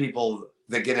makes people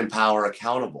that get in power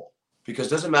accountable. Because it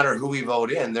doesn't matter who we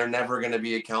vote in, they're never going to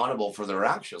be accountable for their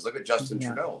actions. Look at Justin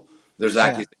Trudeau. There's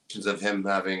accusations of him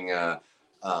having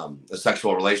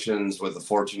sexual relations with a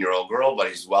 14-year-old girl, but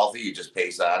he's wealthy. He just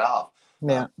pays that off.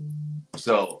 Yeah.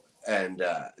 So, and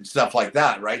stuff like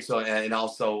that, right? So, and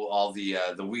also all the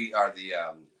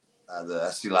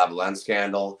Estee Lavalin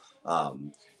scandal,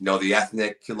 the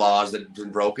ethnic laws that have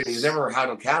been broken. He's never held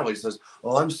accountable. He says,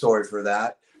 "Oh, I'm sorry for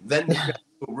that." Then he's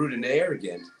rude and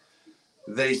arrogant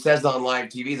that he says on live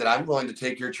TV that I'm going to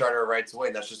take your charter of rights away.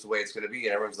 That's just the way it's going to be.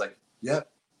 And everyone's like, "Yep."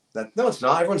 No, it's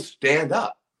not. Everyone stand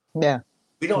up. Yeah.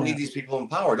 We don't need these people in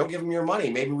power. Don't give them your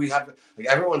money. Maybe we have, like,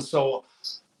 everyone's so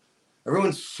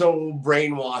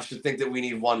brainwashed to think that we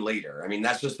need one leader. I mean,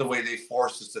 that's just the way they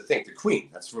force us to think. The queen,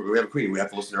 that's where we have a queen. We have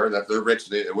to listen to her. That they're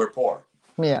rich and we're poor.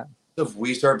 Yeah. So if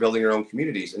we start building our own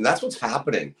communities, and that's what's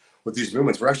happening with these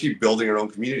movements, we're actually building our own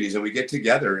communities, and we get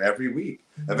together every week.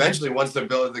 Eventually, once the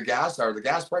gas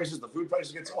prices, the food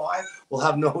prices get so high, we'll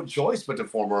have no choice but to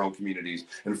form our own communities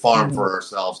and farm for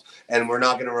ourselves. And we're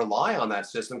not going to rely on that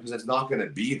system because it's not going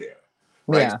to be there.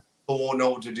 Right? Yeah. People won't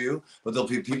know what to do, but there'll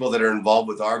be people that are involved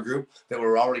with our group that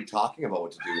we're already talking about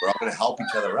what to do. We're all going to help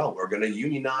each other out. We're going to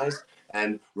unionize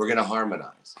and we're going to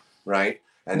harmonize, right?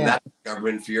 And that's what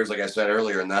government fears, like I said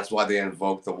earlier, and that's why they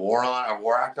invoked the War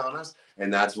Act on us,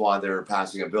 and that's why they're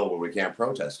passing a bill where we can't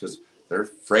protest, because they're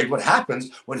afraid what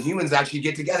happens when humans actually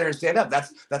get together and stand up.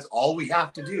 That's all we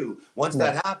have to do. Once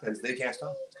that happens, they can't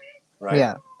stop us, right?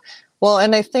 Yeah. Well,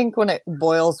 and I think when it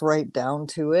boils right down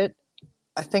to it,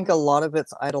 I think a lot of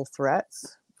it's idle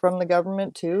threats from the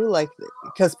government too, like,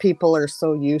 because people are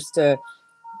so used to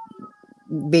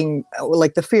being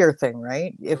like the fear thing,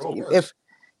 right?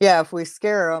 If we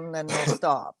scare them, then they'll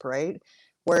stop, right?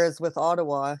 Whereas with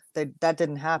Ottawa, that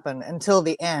didn't happen until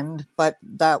the end, but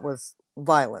that was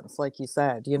violence, like you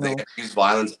said, They used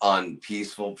violence on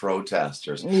peaceful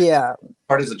protesters. Yeah.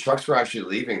 Part is the trucks were actually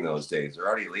leaving those days. They're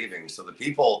already leaving. So the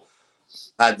people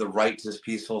had the right to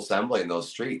peaceful assembly in those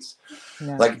streets.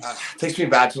 Yeah. Like, it takes me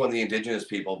back to when the Indigenous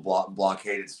people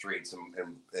blockaded streets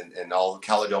in all of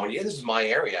Caledonia. This is my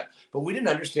area. But we didn't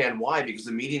understand why, because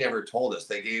the media never told us.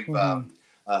 They gave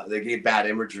bad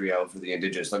imagery out for the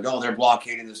Indigenous. Like, oh, they're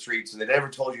blockading the streets, and they never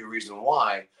told you a reason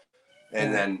why.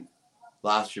 And then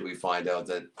last year we find out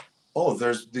that,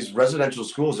 there's these residential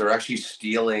schools that are actually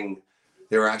stealing.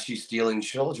 They were actually stealing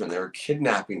children. They were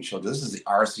kidnapping children. This is the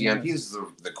RCMP. This is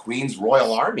the Queen's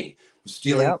Royal Army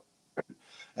stealing. Yep.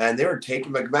 And they were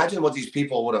taking, like, imagine what these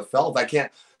people would have felt.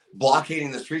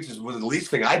 Blockading the streets is the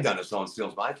least thing I've done if someone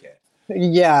steals my kid.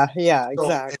 Yeah,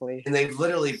 exactly. And they've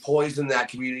literally poisoned that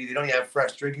community. They don't even have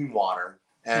fresh drinking water.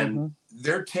 And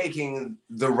they're taking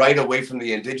the right away from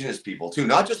the Indigenous people, too.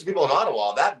 Not just the people in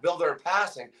Ottawa. That bill they're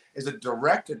passing is a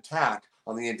direct attack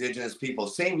on the Indigenous people.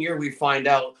 Same year we find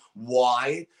out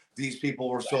why these people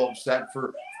were so upset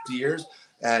for years,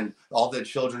 and all the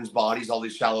children's bodies, all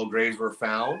these shallow graves were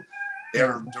found.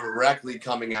 They're directly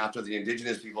coming after the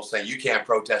Indigenous people, saying you can't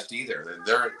protest either.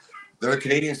 They're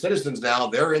Canadian citizens now.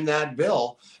 They're in that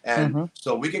bill. And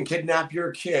so we can kidnap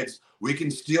your kids. We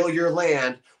can steal your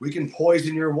land. We can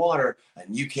poison your water.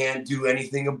 And you can't do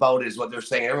anything about it, is what they're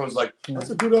saying. Everyone's like,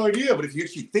 that's a good idea. But if you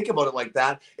actually think about it like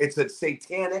that, it's a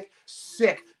satanic,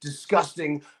 sick,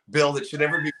 disgusting bill that should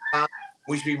never be passed.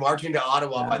 We should be marching to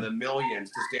Ottawa by the millions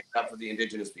to stand up for the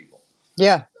Indigenous people.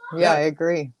 Yeah, I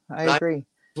agree. I agree.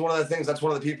 one of the things. That's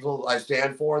one of the people I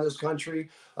stand for in this country.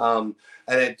 And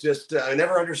it just, I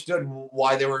never understood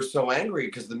why they were so angry,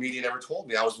 because the media never told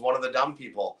me. I was one of the dumb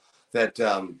people that,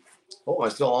 oh, am I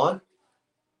still on?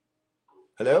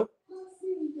 Hello?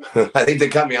 I think they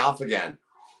cut me off again.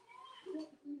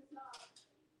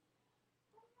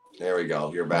 There we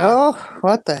go. You're back. Oh,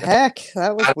 what the heck?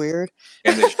 That was weird.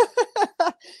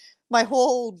 My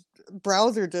whole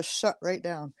browser just shut right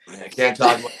down. I can't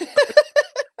talk about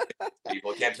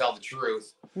people can't tell the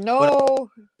truth. No.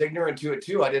 But ignorant to it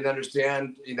too. I didn't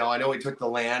understand, I know we took the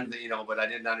land, but I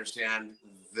didn't understand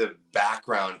the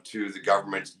background to the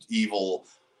government's evil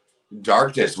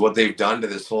darkness, what they've done to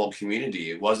this whole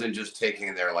community. It wasn't just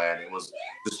taking their land, it was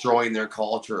destroying their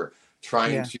culture,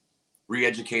 trying to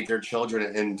re-educate their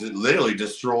children and to literally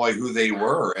destroy who they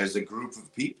were as a group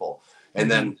of people,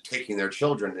 and then taking their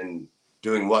children and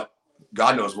doing what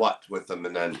God knows what with them.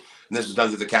 And this was done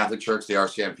through the Catholic Church, the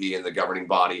RCMP, and the governing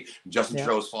body. Justin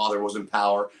Trudeau's father was in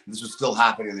power. This was still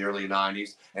happening in the early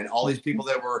 90s. And all these people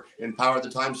that were in power at the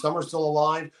time, some are still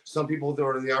alive. Some people that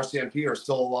were in the RCMP are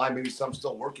still alive. Maybe some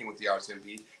still working with the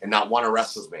RCMP, and not one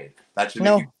arrest was made. That should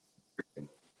be.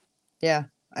 Yeah,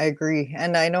 I agree.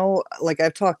 And I know, like,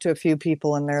 I've talked to a few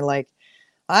people and they're like,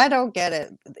 I don't get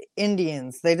it. The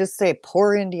Indians, they just say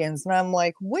poor Indians. And I'm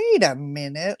like, wait a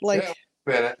minute. Like,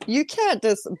 you can't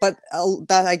just, but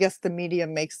that, I guess the media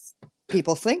makes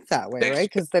people think that way, right?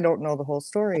 Because they don't know the whole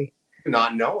story.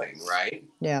 Not knowing, right?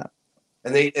 Yeah.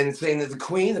 And saying that the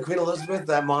Queen Elizabeth,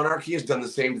 that monarchy has done the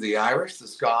same to the Irish, the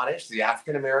Scottish, the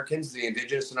African Americans, the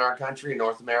indigenous in our country,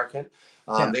 North American.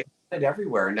 They've done it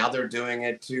everywhere. And now they're doing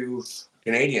it to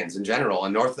Canadians in general,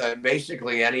 and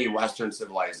basically any Western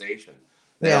civilization.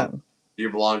 You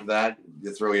belong to that,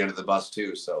 they throw you under the bus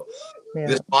too. So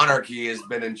this monarchy has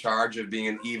been in charge of being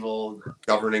an evil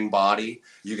governing body.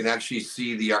 You can actually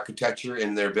see the architecture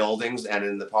in their buildings and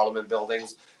in the parliament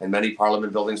buildings, and many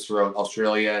parliament buildings throughout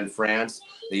Australia and France.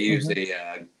 They use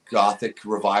a Gothic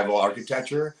revival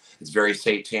architecture. It's very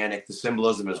satanic. The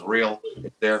symbolism is real.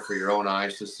 It's there for your own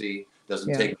eyes to see. It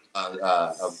doesn't take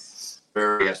a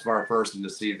very smart person to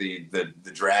see the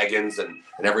dragons and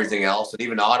everything else. And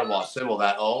even Ottawa symbol,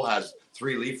 that O has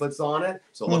 3 leaflets on it,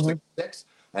 so it looks like 6,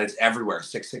 and it's everywhere.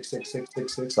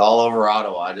 66666 all over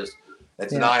Ottawa.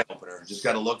 It's an eye opener. Just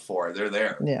got to look for it. They're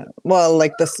there. Yeah. Well,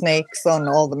 like the snakes on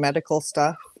all the medical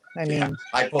stuff. I mean,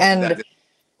 I posted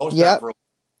that.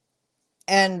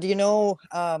 And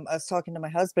I was talking to my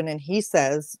husband, and he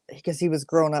says, because he was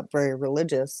grown up very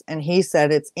religious, and he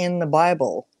said it's in the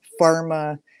Bible.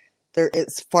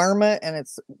 It's pharma, and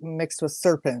it's mixed with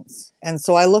serpents. And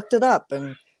so I looked it up,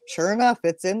 and sure enough,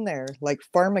 it's in there, like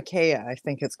pharmakeia, I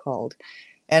think it's called.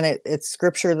 And it's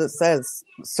scripture that says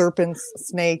serpents,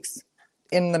 snakes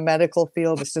in the medical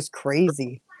field. It's just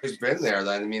crazy. It's been there.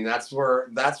 I mean, that's where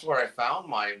I found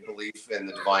my belief in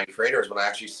the divine creator, is when I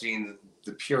actually seen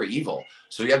the pure evil.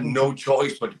 So you have no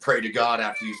choice but to pray to God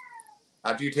after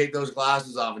you take those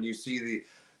glasses off and you see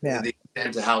the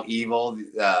extent of how evil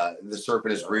the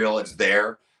serpent is real. It's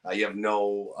there. You have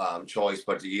no choice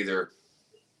but to either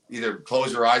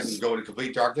close your eyes and go into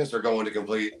complete darkness, or go into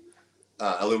complete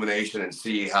illumination and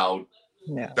see how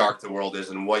dark the world is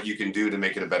and what you can do to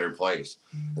make it a better place.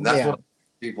 And that's what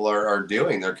people are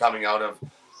doing. They're coming out of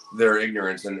their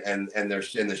ignorance and they're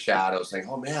in the shadows saying,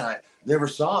 oh man, I never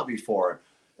saw it before.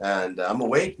 And I'm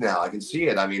awake now. I can see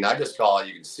it. I mean, I just call it,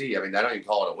 you can see. I mean, I don't even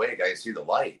call it awake. I can see the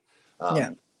light.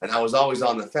 And I was always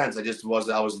on the fence.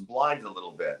 I was blinded a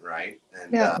little bit, right?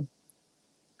 And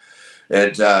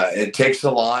it takes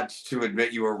a lot to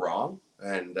admit you were wrong.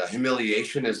 And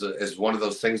humiliation is one of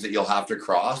those things that you'll have to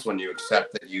cross when you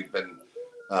accept that you've been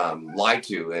lied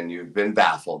to and you've been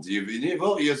baffled.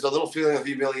 There's a little feeling of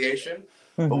humiliation,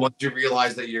 but once you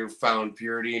realize that you've found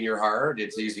purity in your heart,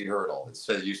 it's easy to hurdle. It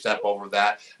says you step over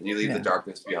that and you leave the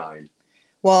darkness behind.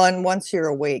 Well, and once you're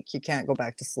awake, you can't go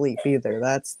back to sleep either.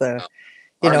 That's the,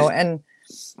 and I'm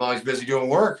always busy doing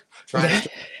work, trying to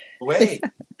stay away.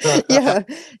 yeah,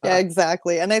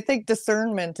 exactly. And I think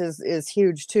discernment is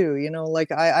huge too.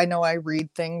 Like I know I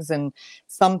read things, and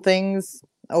some things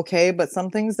okay, but some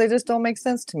things, they just don't make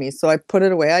sense to me. So I put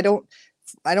it away. I don't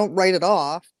write it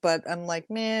off, but I'm like,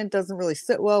 man, it doesn't really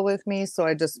sit well with me. So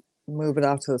I just move it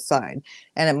off to the side,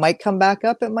 and it might come back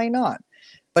up. It might not,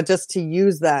 but just to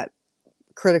use that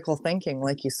critical thinking,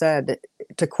 like you said,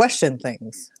 to question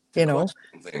things,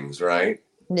 things, right?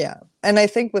 Yeah. And I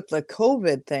think with the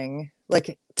COVID thing,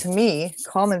 like, to me,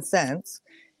 common sense,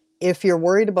 if you're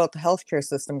worried about the healthcare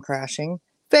system crashing,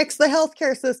 fix the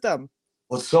healthcare system.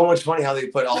 Well, it's so much funny how they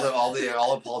put all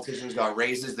the politicians got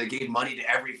raises. They gave money to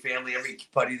every family,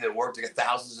 everybody that worked, to get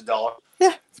thousands of dollars.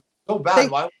 Yeah. So bad.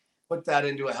 Why put that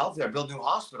into a healthcare, build new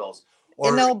hospitals.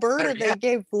 In Alberta, they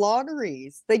gave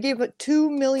lotteries. They gave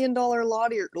 $2 million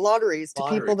lotteries to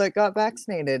people that got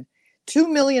vaccinated. $2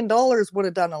 million would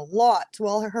have done a lot to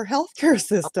all her healthcare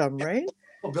system, right?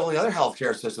 Well, building other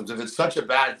healthcare systems. If it's such a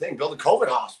bad thing, build the COVID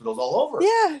hospitals all over.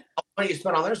 Yeah. How much money you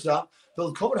spend on their stuff?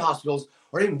 Build COVID hospitals,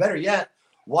 or even better yet,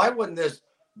 why wouldn't this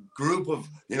group of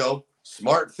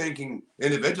smart thinking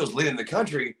individuals leading the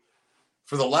country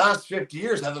for the last 50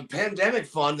 years have a pandemic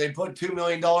fund? They put $2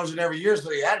 million in every year, so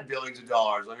they had billions of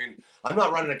dollars. I mean, I'm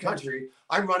not running a country.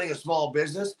 I'm running a small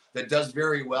business that does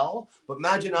very well. But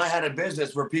imagine I had a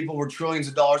business where people were trillions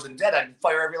of dollars in debt. I'd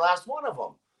fire every last one of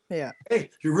them. Yeah. Hey,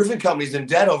 your roofing company's in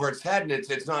debt over its head, and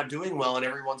it's not doing well, and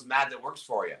everyone's mad that works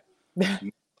for you.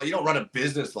 You don't run a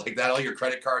business like that. All your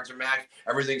credit cards are maxed.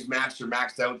 Everything's maxed. You're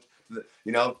maxed out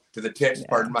to the tits,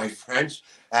 pardon my French.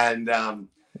 And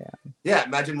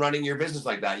imagine running your business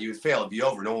like that. You would fail. It'd be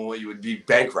over. You would be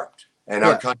bankrupt. And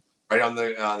our country right on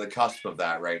the cusp of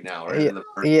that right now.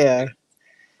 Right?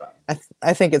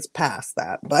 I think it's past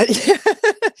that, but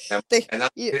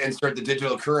insert the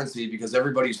digital currency because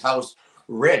everybody's house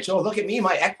rich. Oh, look at me.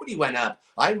 My equity went up.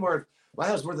 My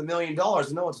house is worth $1 million.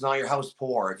 No, it's not. Your house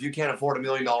poor. If you can't afford $1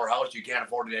 million house, you can't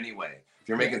afford it anyway. If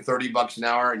you're making $30 an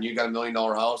hour and you got $1 million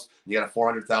house, and you got a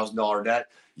 $400,000 debt,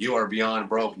 you are beyond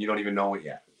broke and you don't even know it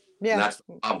yet. Yeah. And that's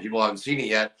the problem. People haven't seen it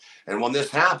yet. And when this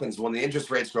happens, when the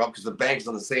interest rates go up, because the bank's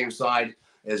on the same side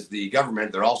as the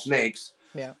government, they're all snakes.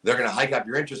 Yeah. They're going to hike up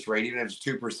your interest rate, even if it's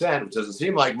 2%, which doesn't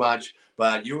seem like much,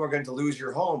 but you are going to lose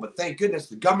your home. But thank goodness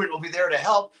the government will be there to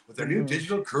help with their new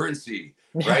digital currency,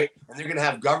 right? And they're going to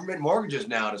have government mortgages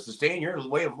now to sustain your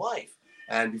way of life.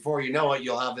 And before you know it,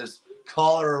 you'll have this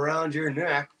collar around your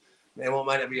neck. And it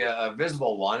might not be a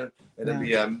visible one. It'll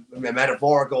be a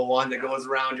metaphorical one that goes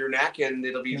around your neck, and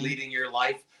it'll be leading your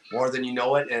life more than you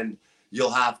know it. And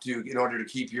you'll have to, in order to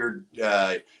keep your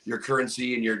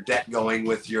currency and your debt going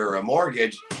with your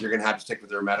mortgage, you're going to have to stick with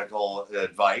their medical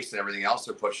advice and everything else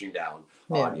they're pushing down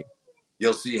on you.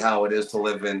 You'll see how it is to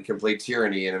live in complete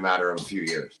tyranny in a matter of a few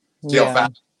years. See how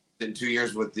fast in 2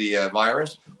 years with the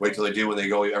virus? Wait till they do when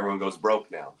everyone goes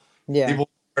broke now. Yeah. People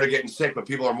are getting sick, but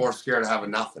people are more scared of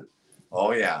having nothing.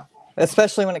 Oh, yeah.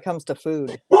 Especially when it comes to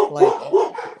food. Like,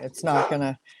 it's not going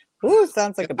to... Ooh,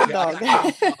 sounds like a big dog.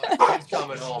 Kids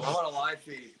coming home. I want a live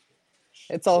feed.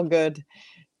 It's all good.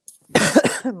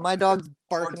 My dog's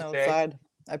barking outside.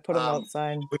 I put him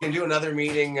outside. We can do another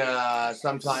meeting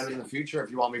sometime in the future.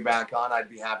 If you want me back on, I'd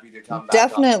be happy to come back.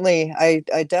 Definitely.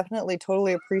 I definitely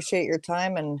totally appreciate your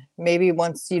time. And maybe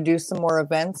once you do some more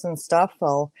events and stuff,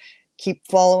 I'll keep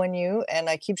following you. And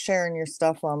I keep sharing your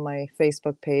stuff on my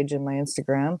Facebook page and my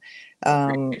Instagram.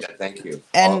 Thank you.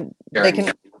 And they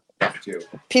can...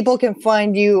 People can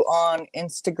find you on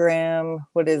Instagram.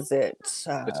 What is it?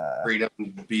 Freedom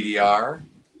BDR.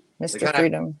 Mr.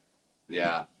 Freedom.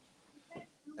 Yeah.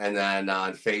 And then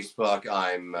on Facebook,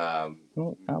 I'm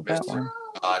Mr.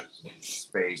 God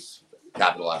Space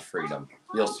Capital F Freedom.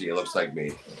 You'll see. It looks like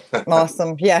me.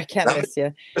 Awesome. Yeah, I can't miss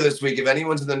you. This week, if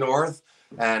anyone's in the north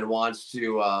and wants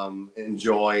to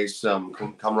enjoy some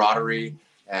camaraderie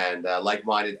and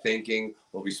like-minded thinking,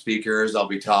 we'll be speakers. I'll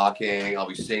be talking. I'll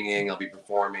be singing. I'll be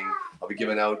performing. I'll be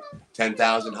giving out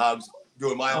 10,000 hugs,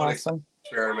 doing my own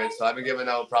experiment. So I've been giving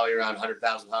out probably around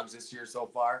 100,000 hugs this year so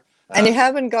far. And you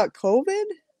haven't got COVID?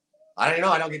 I don't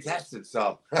know. I don't get tested,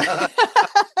 so I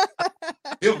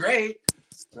feel great.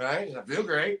 Right? I feel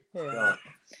great. Yeah.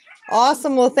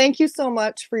 Awesome. Well, thank you so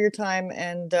much for your time,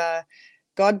 and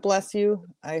God bless you.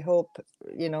 I hope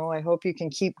you can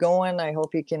keep going. I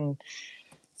hope you can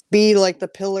be like the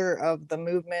pillar of the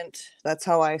movement. That's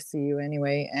how I see you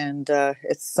anyway. And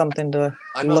it's something to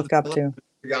look up to.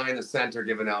 The guy in the center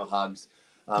giving out hugs.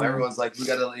 Everyone's like,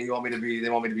 they want me to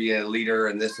be a leader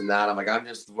and this and that. I'm like, I'm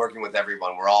just working with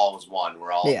everyone. We're all as one.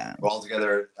 We're all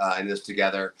together in this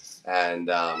together. And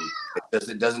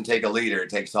it doesn't take a leader. It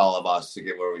takes all of us to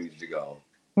get where we need to go.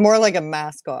 More like a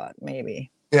mascot,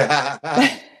 maybe. Yeah.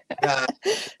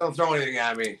 Don't throw anything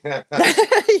at me. Don't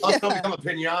become a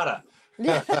piñata.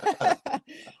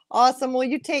 Awesome. Well,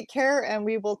 you take care, and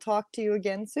we will talk to you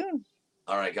again soon.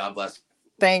 All right. God bless.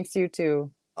 Thanks. You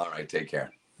too. All right. Take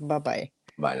care. Bye-bye.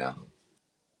 Bye now.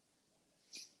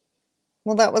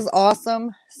 Well, that was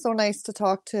awesome. So nice to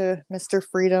talk to Mr.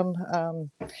 Freedom.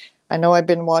 I know I've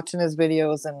been watching his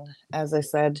videos, and as I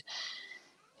said,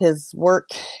 his work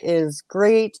is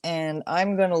great. And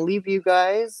I'm going to leave you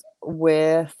guys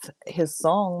with his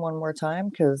song one more time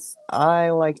because I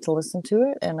like to listen to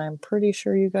it, and I'm pretty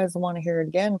sure you guys want to hear it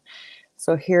again.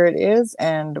 So here it is,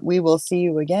 and we will see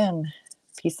you again.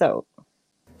 Peace out.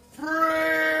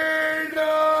 Freedom!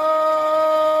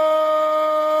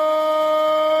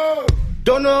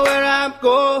 Don't know where I'm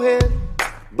going,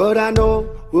 but I know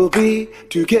we'll be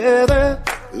together,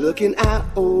 looking out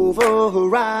over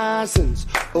horizons,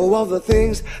 oh, all the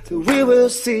things that we will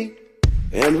see,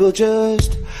 and we'll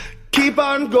just keep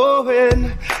on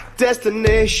going,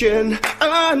 destination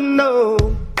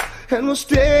unknown, and we'll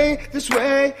stay this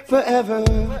way forever,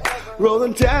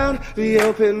 rolling down the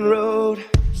open road,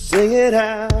 sing it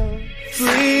out.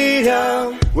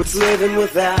 Freedom, what's living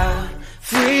without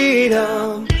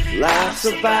freedom? Life's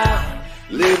about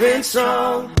living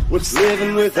strong. What's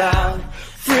living without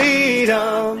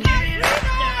freedom?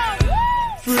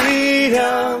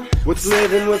 Freedom, what's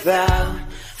living without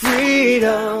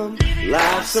freedom?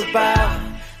 Life's about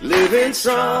living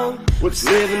strong. What's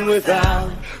living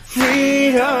without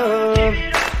freedom?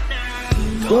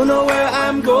 Don't know where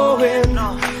I'm going,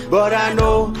 but I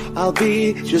know I'll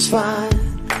be just fine.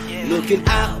 Looking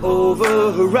out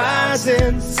over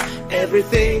horizons,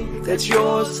 everything that's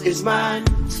yours is mine.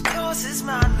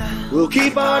 We'll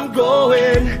keep on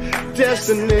going,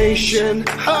 destination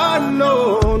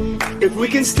unknown. If we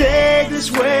can stay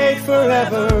this way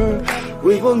forever,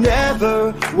 we will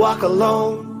never walk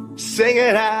alone. Sing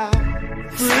it out.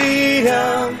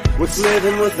 Freedom, what's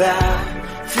living without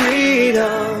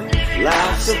freedom?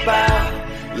 Life's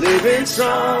about living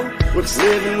strong. What's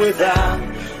living without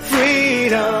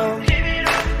freedom?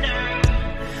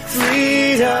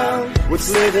 Freedom, what's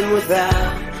living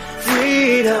without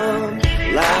freedom?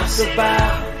 Life's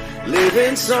about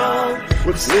living strong.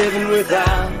 What's living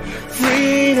without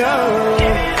freedom?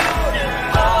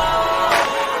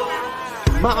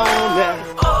 Come on now,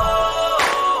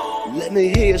 let me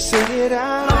hear you sing it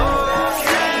out.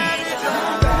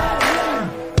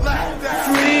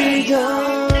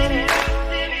 Freedom,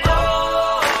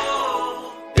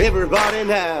 everybody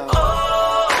now,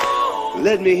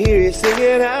 let me hear you sing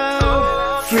it out.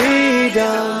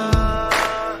 Freedom,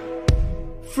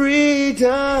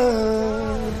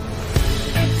 freedom,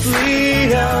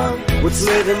 freedom, what's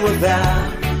living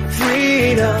without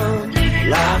freedom?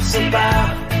 Life's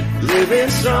about living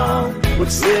strong.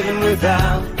 What's living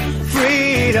without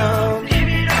freedom?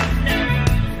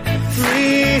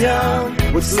 Freedom,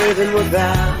 what's living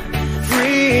without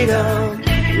freedom?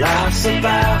 Life's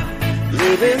about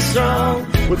living strong.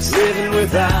 What's living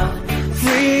without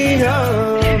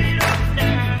freedom?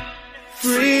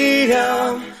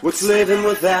 Freedom, what's living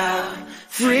without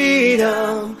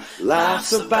freedom?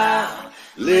 Life's about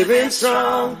living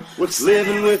strong. What's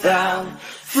living without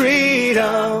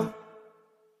freedom?